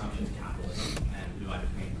economic assumptions, capitalism, and the divide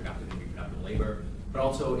between productive and reproductive labor, but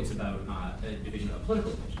also it's about a division of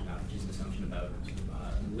political division, which is an assumption about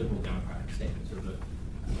liberal democratic state, sort of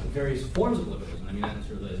various forms of liberalism. I mean, that's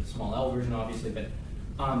sort of the small L version, obviously, but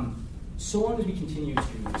so long as we continue to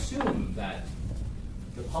assume that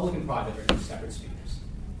the public and private are two separate spheres,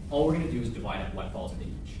 all we're going to do is divide up what falls into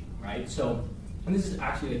each, right? So, and this is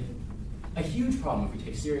actually a huge problem if we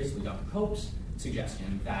take seriously Dr. Cope's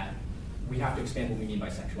suggestion that we have to expand what we mean by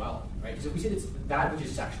sexuality, right? Because if we say that which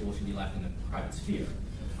is sexual should be left in the private sphere,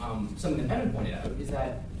 something that Evan pointed out is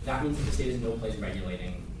that means that the state is no place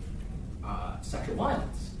regulating sexual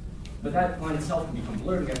violence. But that line itself can become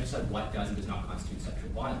blurred, and we have to decide what does and does not constitute sexual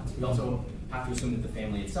violence. We also have to assume that the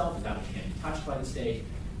family itself is that which can't be touched by the state.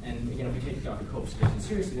 And again, if we take Dr. Cope's suggestion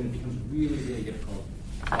seriously, then it becomes really, really difficult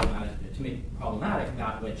to make problematic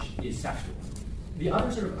that which is sexual. The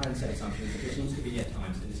other sort of unsaid assumption is that there seems to be at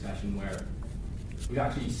times a discussion where we've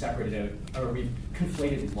actually separated out, or we've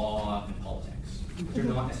conflated law and politics, which are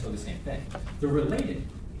not necessarily the same thing. They're related,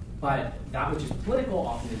 but that which is political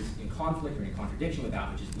often is in conflict or in contradiction with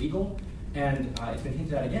that which is legal. And it's been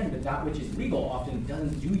hinted at again that that which is legal often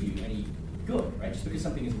doesn't do you any good, right? Just because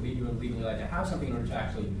something is legal, you're legally allowed to have something in order to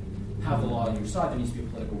actually have the law on your side, there needs to be a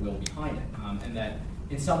political will behind it. And that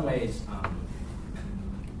in some ways,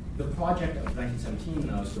 the project of 1917,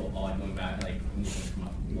 and I was still odd going back, like, come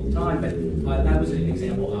up all the time, but that was an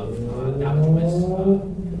example of that which was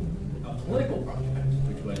a political project,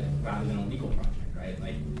 which was rather than a legal project, right?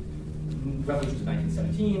 Like, revolution of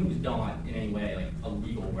 1917 was not in any way like a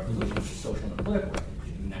legal revolution, it was a social and political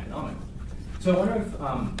revolution, and an economic one. So I wonder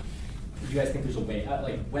if you guys think there's a way,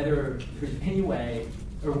 like whether there's any way,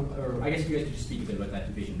 or I guess if you guys could just speak a bit about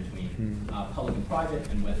that division between public and private,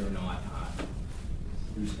 and whether or not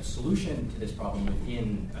there's a solution to this problem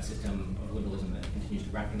within a system of liberalism that continues to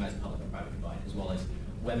recognize the public and private divide, as well as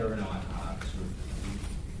whether or not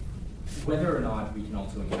whether or not we can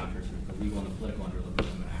also encounter sort of the legal and the political under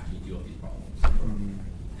liberalism and actually deal with these problems.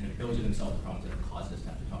 And if those are themselves the problems that have caused us to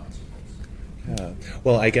have to talk in circles.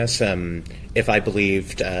 Well, I guess if I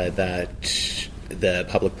believed that the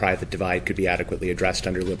public-private divide could be adequately addressed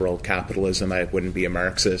under liberal capitalism, I wouldn't be a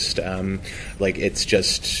Marxist. Like, it's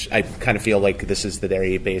just, I kind of feel like this is the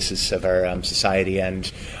very basis of our society,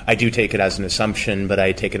 and I do take it as an assumption, but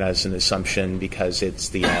I take it as an assumption because it's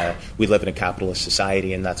the, we live in a capitalist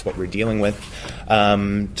society, and that's what we're dealing with.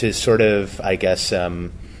 To sort of, I guess,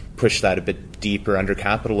 push that a bit deeper under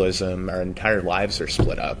capitalism, our entire lives are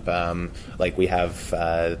split up. Like we have,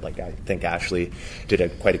 like I think Ashley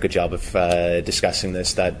did quite a good job of discussing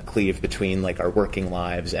this, that cleave between like our working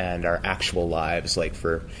lives and our actual lives. Like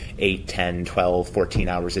for 8, 10, 12, 14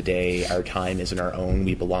 hours a day, our time isn't our own,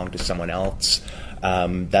 we belong to someone else.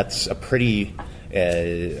 That's a pretty,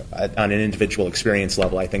 on an individual experience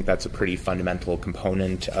level, I think that's a pretty fundamental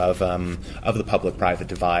component of the public-private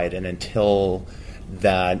divide, and until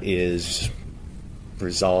that is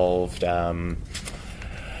resolved, until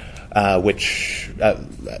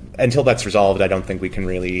that's resolved, I don't think we can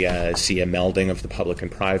really see a melding of the public and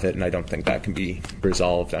private, and I don't think that can be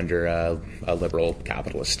resolved under a liberal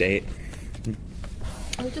capitalist state.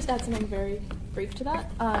 I would just add something very brief to that.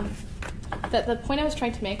 That the point I was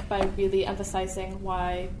trying to make by really emphasizing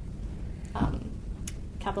why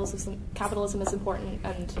capitalism is important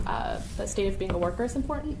and the state of being a worker is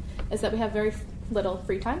important is that we have very little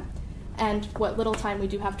free time, and what little time we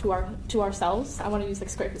do have to ourselves, I want to use like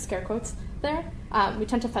scare quotes there, we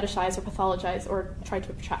tend to fetishize or pathologize or try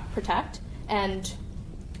to protect, and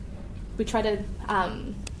we try to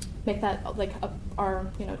make that like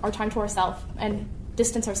our time to ourselves and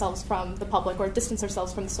distance ourselves from the public or distance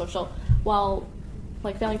ourselves from the social, while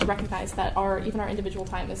like failing to recognize that even our individual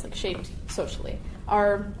time is like shaped socially.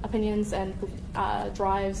 Our opinions and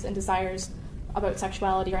drives and desires about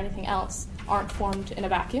sexuality or anything else aren't formed in a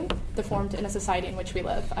vacuum. They're formed in a society in which we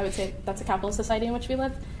live. I would say that's a capitalist society in which we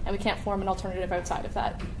live, and we can't form an alternative outside of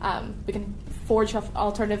that. We can forge an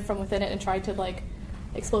alternative from within it and try to like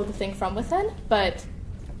explode the thing from within, but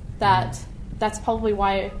that's probably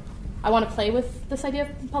why I want to play with this idea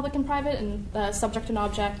of public and private and subject and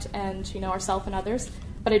object and ourself and others,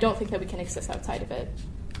 but I don't think that we can exist outside of it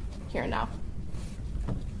here and now.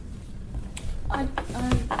 I want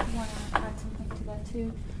to add something to that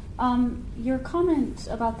too. Your comment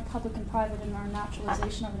about the public and private and our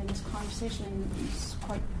naturalization of it in this conversation is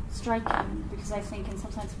quite striking, because I think in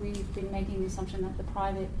some sense we've been making the assumption that the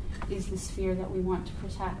private is the sphere that we want to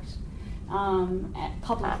protect.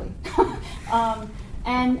 publicly.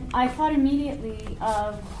 And I thought immediately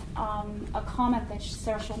of a comment that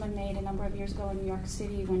Sarah Schulman made a number of years ago in New York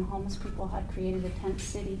City when homeless people had created a tent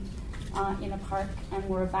city in a park and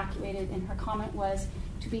were evacuated. And her comment was,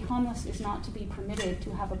 to be homeless is not to be permitted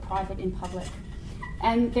to have a private in public.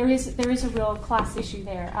 And there is a real class issue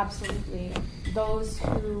there, absolutely. Those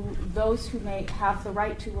who may have the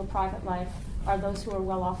right to a private life are those who are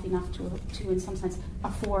well off enough to in some sense,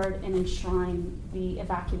 afford and enshrine the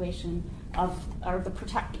evacuation of, or the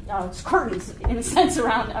curtains, in a sense,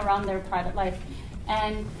 around their private life.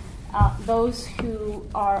 And those who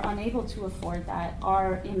are unable to afford that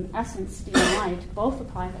are, in essence, denied both a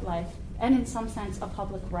private life and, in some sense, a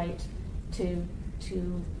public right to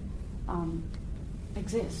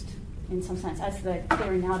exist, in some sense, as the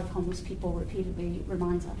clearing out of homeless people repeatedly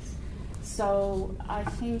reminds us. So I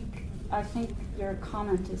think your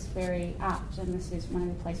comment is very apt, and this is one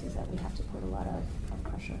of the places that we have to put a lot of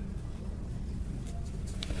pressure.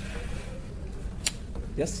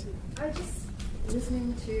 Yes? I just,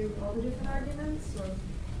 listening to all the different arguments or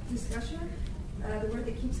discussion, the word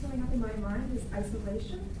that keeps coming up in my mind is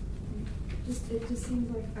isolation. It just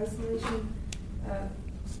seems like isolation,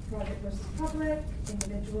 private versus public,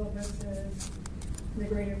 individual versus the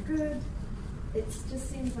greater good. It just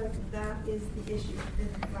seems like that is the issue, the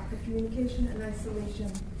lack of communication and isolation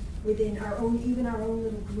within our own, even our own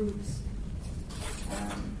little groups.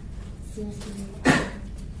 Seems to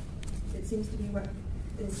be what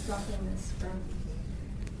is stopping this from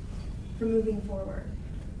moving forward.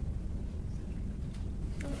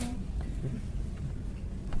 Okay.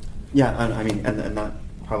 Yeah, I mean, and that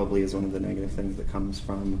probably is one of the negative things that comes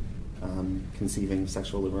from conceiving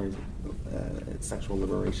sexual liberation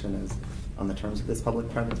as on the terms of this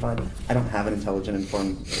public-private divide. I don't have an intelligent,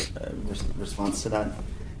 informed response to that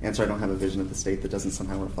answer. I don't have a vision of the state that doesn't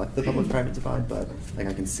somehow reflect the public-private divide, but like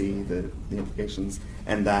I can see the implications,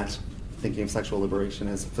 and that thinking of sexual liberation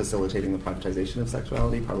as facilitating the privatization of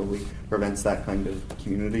sexuality probably prevents that kind of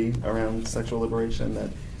community around sexual liberation that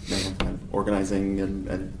may have kind of organizing and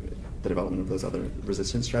the development of those other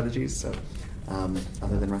resistance strategies. So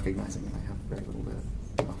other than recognizing it, I have very little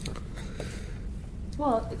to offer.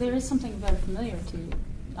 Well, there is something very familiar to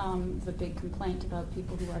the big complaint about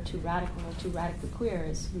people who are too radical or too radically queer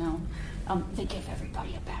is, they give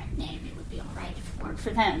everybody a bad name. It would be all right if it weren't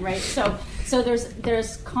for them, right? So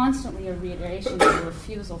there's constantly a reiteration of a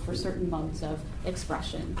refusal for certain modes of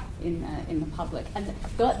expression in the public, and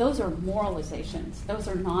those are moralizations. Those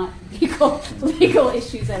are not legal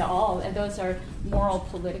issues at all, and those are moral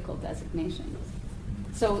political designations.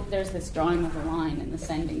 So there's this drawing of a line and the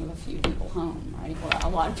sending of a few people home, right, or a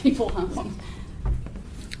lot of people home.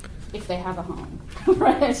 If they have a home,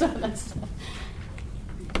 right? So that's okay.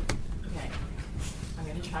 I'm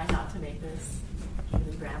going to try not to make this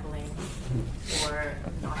really rambling or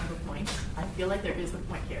not have a point. I feel like there is a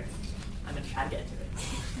point here. I'm going to try to get to it.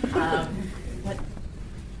 But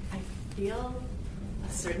I feel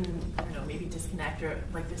a certain, maybe disconnect or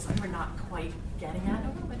like there's something we're not quite getting at.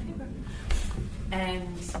 Oh, my paper.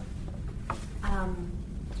 And I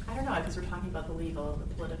don't know, because we're talking about the legal,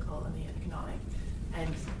 the political, and the economic.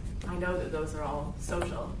 And I know that those are all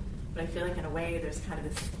social, but I feel like in a way there's kind of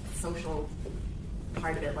this social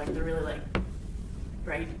part of it, like they're really like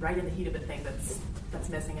right in the heat of the thing that's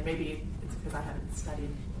missing, and maybe it's because I haven't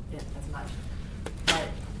studied it as much. But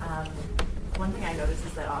one thing I notice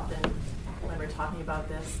is that often when we're talking about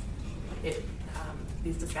this,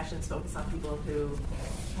 these discussions focus on people who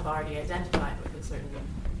have already identified with a certain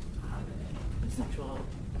sexual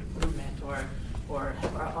movement or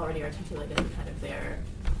have already articulated kind of their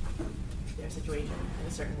situation in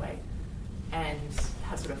a certain way and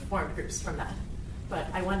have sort of formed groups from that. But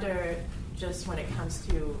I wonder, just when it comes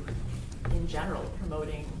to, in general,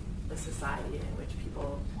 promoting the society in which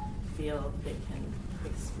people feel they can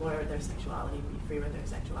explore their sexuality, be free with their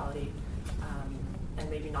sexuality, and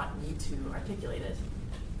maybe not need to articulate it,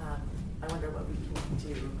 I wonder what we can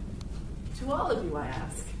do, to all of you I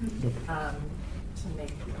ask, to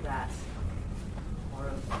make that more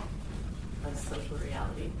of a social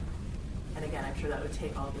reality. And again, I'm sure that would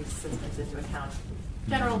take all these systems into account.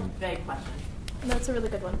 General, vague question. That's a really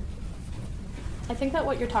good one. I think that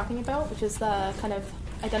what you're talking about, which is the kind of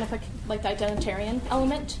the identitarian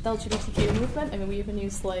element, the LGBTQ movement. I mean, we even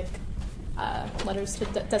use letters to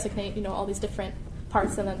designate, all these different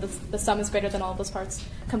parts, and then the sum is greater than all of those parts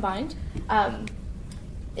combined.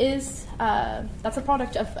 That's a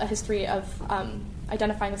product of a history of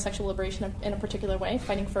identifying with sexual liberation in a particular way,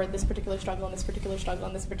 fighting for this particular struggle and this particular struggle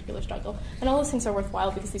and this particular struggle. And all those things are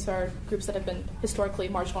worthwhile because these are groups that have been historically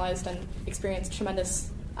marginalized and experienced tremendous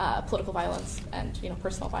political violence and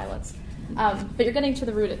personal violence. But you're getting to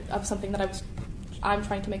the root of something that I'm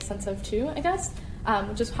trying to make sense of too, I guess,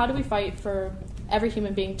 which is how do we fight for every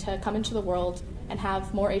human being to come into the world and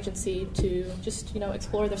have more agency to just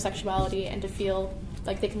explore their sexuality and to feel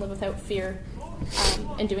like they can live without fear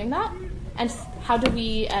in doing that? And how do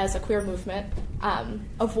we, as a queer movement,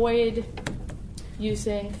 avoid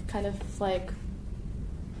using kind of like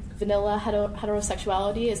vanilla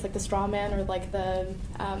heterosexuality as like the straw man or like the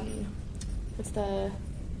what's the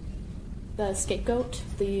scapegoat,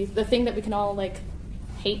 the thing that we can all like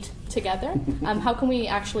hate together? How can we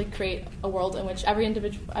actually create a world in which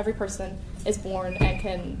every person is born and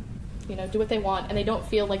can do what they want, and they don't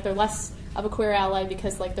feel like they're less of a queer ally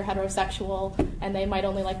because like they're heterosexual and they might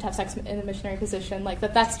only like to have sex in a missionary position, like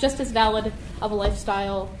that's just as valid of a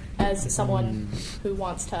lifestyle as someone who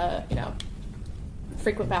wants to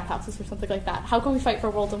frequent bathhouses or something like that? How can we fight for a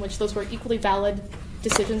world in which those were equally valid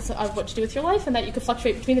decisions of what to do with your life, and that you could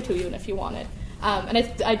fluctuate between the two even if you wanted? And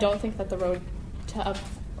I don't think that the road to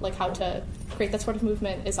like how to create that sort of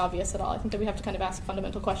movement is obvious at all. I think that we have to kind of ask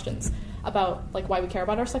fundamental questions about like why we care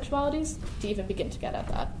about our sexualities to even begin to get at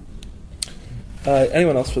that.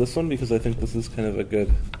 Anyone else for this one? Because I think this is kind of a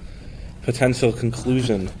good potential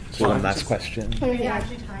conclusion to one last question. It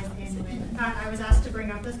actually ties in with, I was asked to bring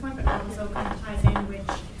up this point, but it also kind of ties in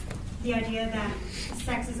with the idea that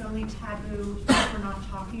sex is only taboo if we're not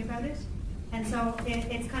talking about it. And so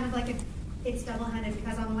it's kind of like it's double-handed,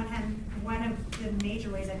 because on the one hand, one of the major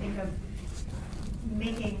ways I think of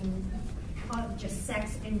making just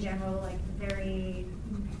sex in general like very,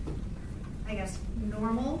 I guess,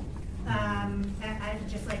 normal, and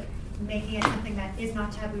just like making it something that is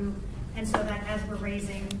not taboo, and so that as we're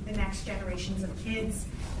raising the next generations of kids,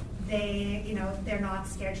 they're not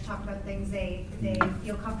scared to talk about things. They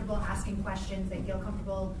feel comfortable asking questions. They feel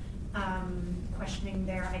comfortable questioning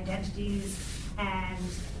their identities and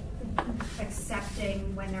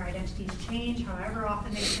accepting when their identities change, however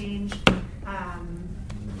often they change.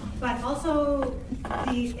 But also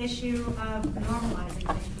the issue of normalizing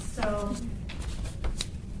things. So,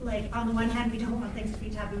 like, on the one hand, we don't want things to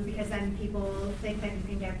be taboo because then people think that you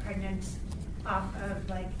can get pregnant off of,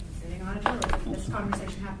 like, sitting on a toilet. This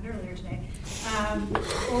conversation happened earlier today.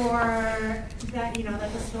 Or that,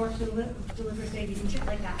 that the store delivers babies and shit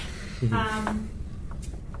like that.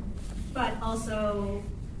 But also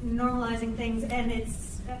normalizing things, and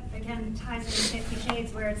it's, again, ties in 50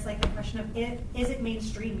 Shades, where it's like the question of, is it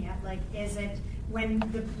mainstream yet? Like, is it, when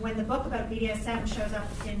the book about BDSM shows up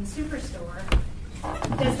in Superstore,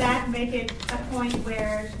 does that make it a point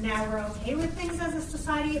where now we're okay with things as a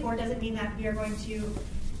society, or does it mean that we are going to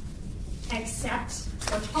accept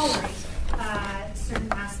or tolerate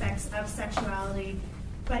certain aspects of sexuality,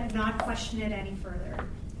 but not question it any further,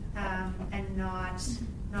 and not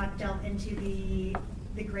delve into the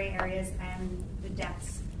gray areas and the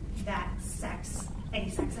depths that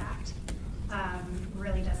any sex act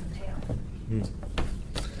really does entail?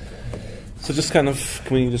 So just kind of,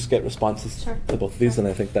 can we just get responses to both of these? And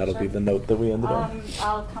I think that'll be the note that we ended on.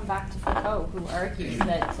 I'll come back to Foucault, who argues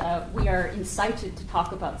that we are incited to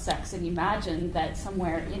talk about sex and imagine that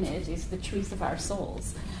somewhere in it is the truth of our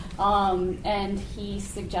souls. And he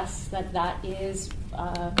suggests that is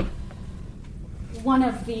one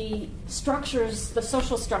of the structures, the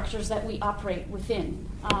social structures that we operate within.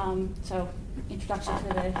 So, Introduction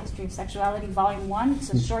to the History of Sexuality, Volume 1.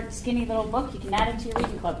 It's a short, skinny little book. You can add it to your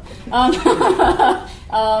reading club.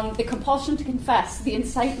 The compulsion to confess, the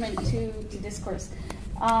incitement to discourse.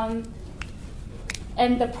 And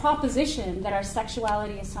the proposition that our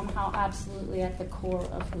sexuality is somehow absolutely at the core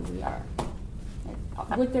of who we are.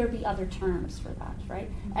 Would there be other terms for that, right?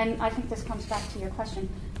 And I think this comes back to your question.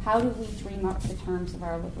 How do we dream up the terms of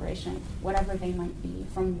our liberation, whatever they might be?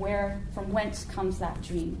 From whence comes that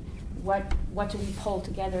dream? What do we pull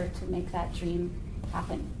together to make that dream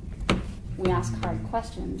happen? We ask hard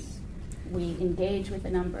questions. We engage with a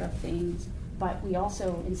number of things, but we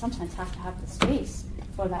also, in some sense, have to have the space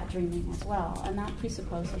for that dreaming as well. And that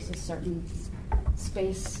presupposes a certain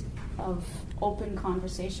space of open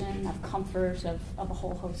conversation, of comfort, of a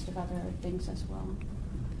whole host of other things as well.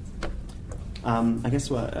 I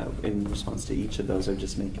guess in response to each of those, I would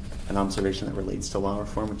just make an observation that relates to law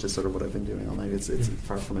reform, which is sort of what I've been doing all night. It's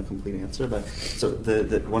far from a complete answer, but so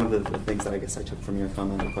one of the things that I guess I took from your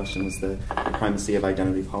comment or question was the primacy of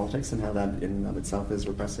identity politics and how that in and of itself is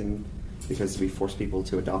repressing, because we force people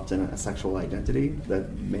to adopt a sexual identity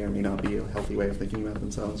that may or may not be a healthy way of thinking about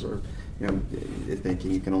themselves, or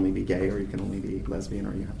thinking you can only be gay or you can only be lesbian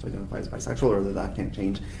or you have to identify as bisexual, or that can't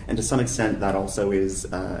change. And to some extent that also is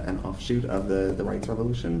an offshoot of the rights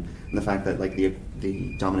revolution, and the fact that like the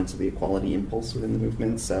the dominance of the equality impulse within the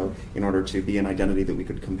movement. So in order to be an identity that we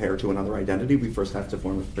could compare to another identity, we first have to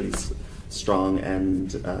form a pretty strong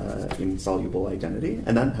and insoluble identity.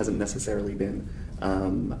 And that hasn't necessarily been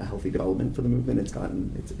a healthy development for the movement.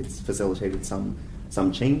 It's facilitated some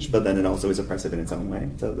change, but then it also is oppressive in its own way.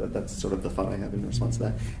 So that's sort of the thought I have in response to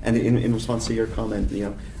that. And in response to your comment,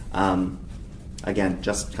 again,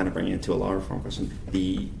 just kind of bringing it to a law reform question,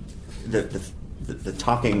 the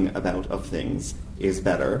talking about of things is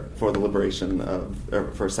better for the liberation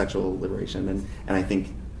for sexual liberation, and I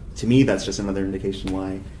think, to me, that's just another indication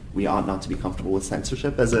why we ought not to be comfortable with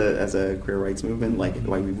censorship as a queer rights movement, like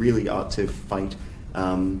why we really ought to fight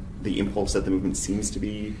the impulse that the movement seems to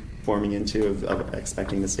be forming into of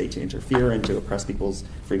expecting the state to interfere and to oppress people's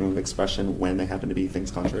freedom of expression when they happen to be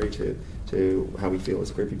things contrary to how we feel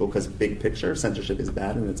as queer people. Because big picture, censorship is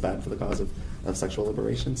bad, and it's bad for the cause of sexual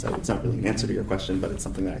liberation. So it's not really an answer to your question, but it's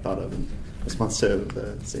something that I thought of in response to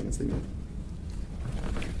the statements that you made.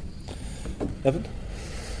 Evan?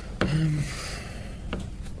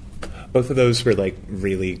 Both of those were like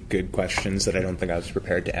really good questions that I don't think I was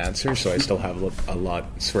prepared to answer, so I still have a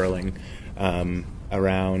lot swirling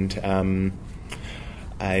around.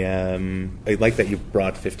 I like that you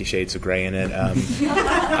brought 50 Shades of Grey in it.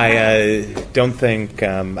 I don't think,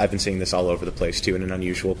 I've been seeing this all over the place too, and in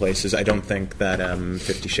unusual places. I don't think that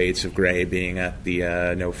 50 Shades of Grey being at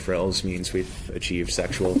the no frills means we've achieved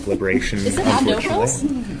sexual liberation. Is it at no frills?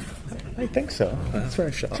 I think so. That's where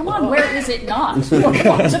I shop. Come on, where is it not? To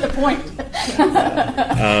the point.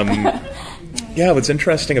 Yeah, what's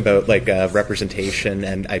interesting about like representation,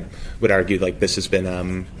 and I would argue like this has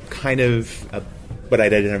been kind of what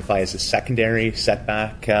I'd identify as a secondary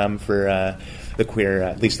setback for the queer,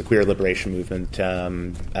 at least the queer liberation movement,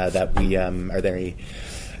 that we are very,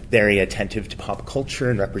 very attentive to pop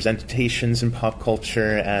culture and representations in pop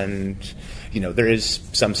culture, and there is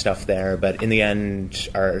some stuff there, but in the end,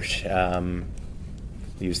 art.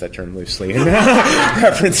 Use that term loosely in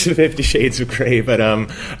reference to 50 Shades of Grey, but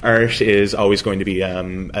art is always going to be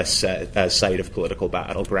a site of political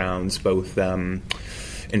battlegrounds, both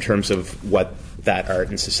in terms of what that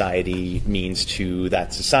art in society means to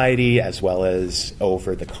that society, as well as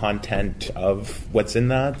over the content of what's in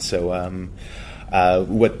that. So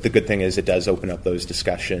what the good thing is, it does open up those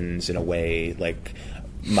discussions in a way like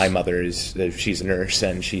my mother's, she's a nurse,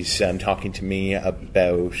 and she's talking to me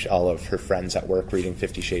about all of her friends at work reading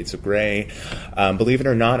 50 Shades of Grey. Believe it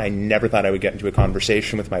or not, I never thought I would get into a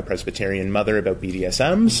conversation with my Presbyterian mother about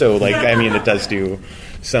BDSM, so it does do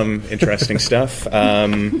some interesting stuff.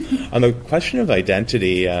 On the question of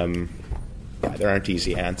identity, there aren't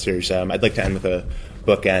easy answers. I'd like to end with a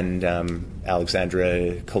bookend.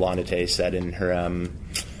 Alexandra Kolonite said in her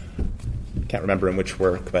can't remember in which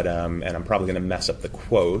work, but and I'm probably going to mess up the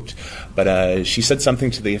quote, but she said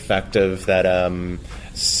something to the effect of that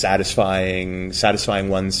satisfying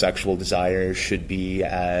one's sexual desire should be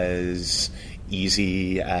as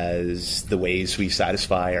easy as the ways we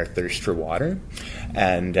satisfy our thirst for water.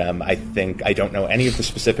 And I think, I don't know any of the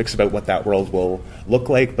specifics about what that world will look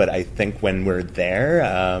like, but I think when we're there,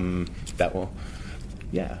 that will,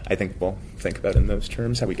 I think we'll think about it in those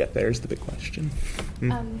terms. How we get there is the big question.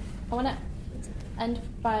 I want to end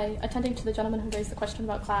by attending to the gentleman who raised the question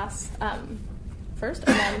about class first,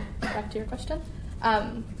 and then back to your question.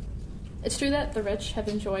 It's true that the rich have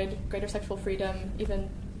enjoyed greater sexual freedom even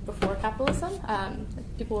before capitalism.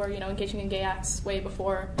 People were, engaging in gay acts way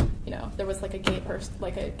before, there was like a gay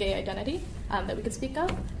gay identity that we could speak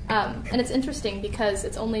of. And it's interesting because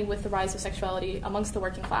it's only with the rise of sexuality amongst the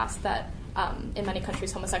working class that, in many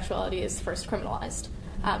countries, homosexuality is first criminalized.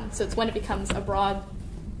 So it's when it becomes a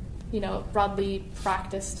broadly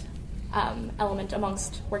practiced element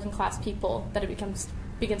amongst working class people that it begins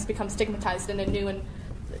to become stigmatized in a new and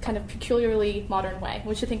kind of peculiarly modern way.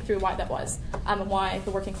 We should think through why that was, and why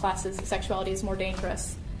the working class's sexuality is more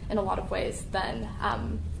dangerous in a lot of ways than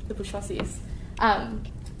the bourgeoisie's. And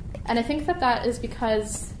I think that is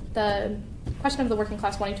because the question of the working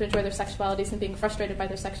class wanting to enjoy their sexualities and being frustrated by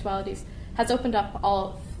their sexualities has opened up all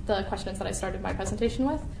of the questions that I started my presentation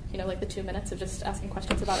with, like the 2 minutes of just asking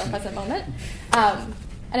questions about our present moment. And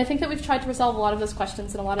I think that we've tried to resolve a lot of those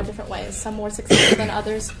questions in a lot of different ways, some more successful than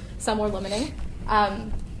others, some more limiting.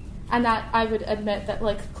 And that I would admit that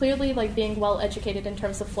clearly being well educated in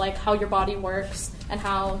terms of how your body works and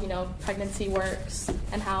how pregnancy works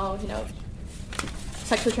and how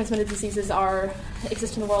sexually transmitted diseases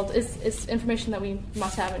exist in the world is information that we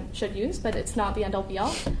must have and should use, but it's not the end-all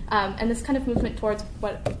be-all. And this kind of movement towards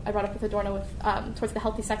what I brought up with Adorno, towards the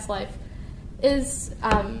healthy sex life, is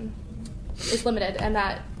limited. And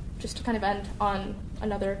that, just to kind of end on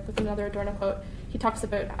another Adorno quote, he talks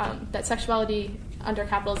about that sexuality under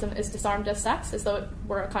capitalism is disarmed as sex, as though it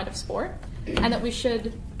were a kind of sport, and that we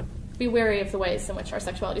should be wary of the ways in which our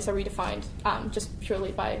sexualities are redefined just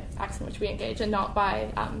purely by acts in which we engage, and not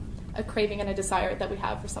by a craving and a desire that we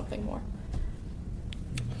have for something more.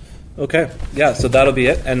 Okay, yeah, so that'll be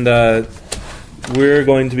it. And we're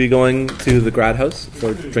going to be going to the grad house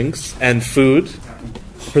for drinks and food,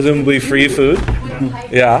 presumably free food.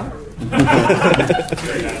 Yeah.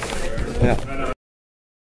 Yeah.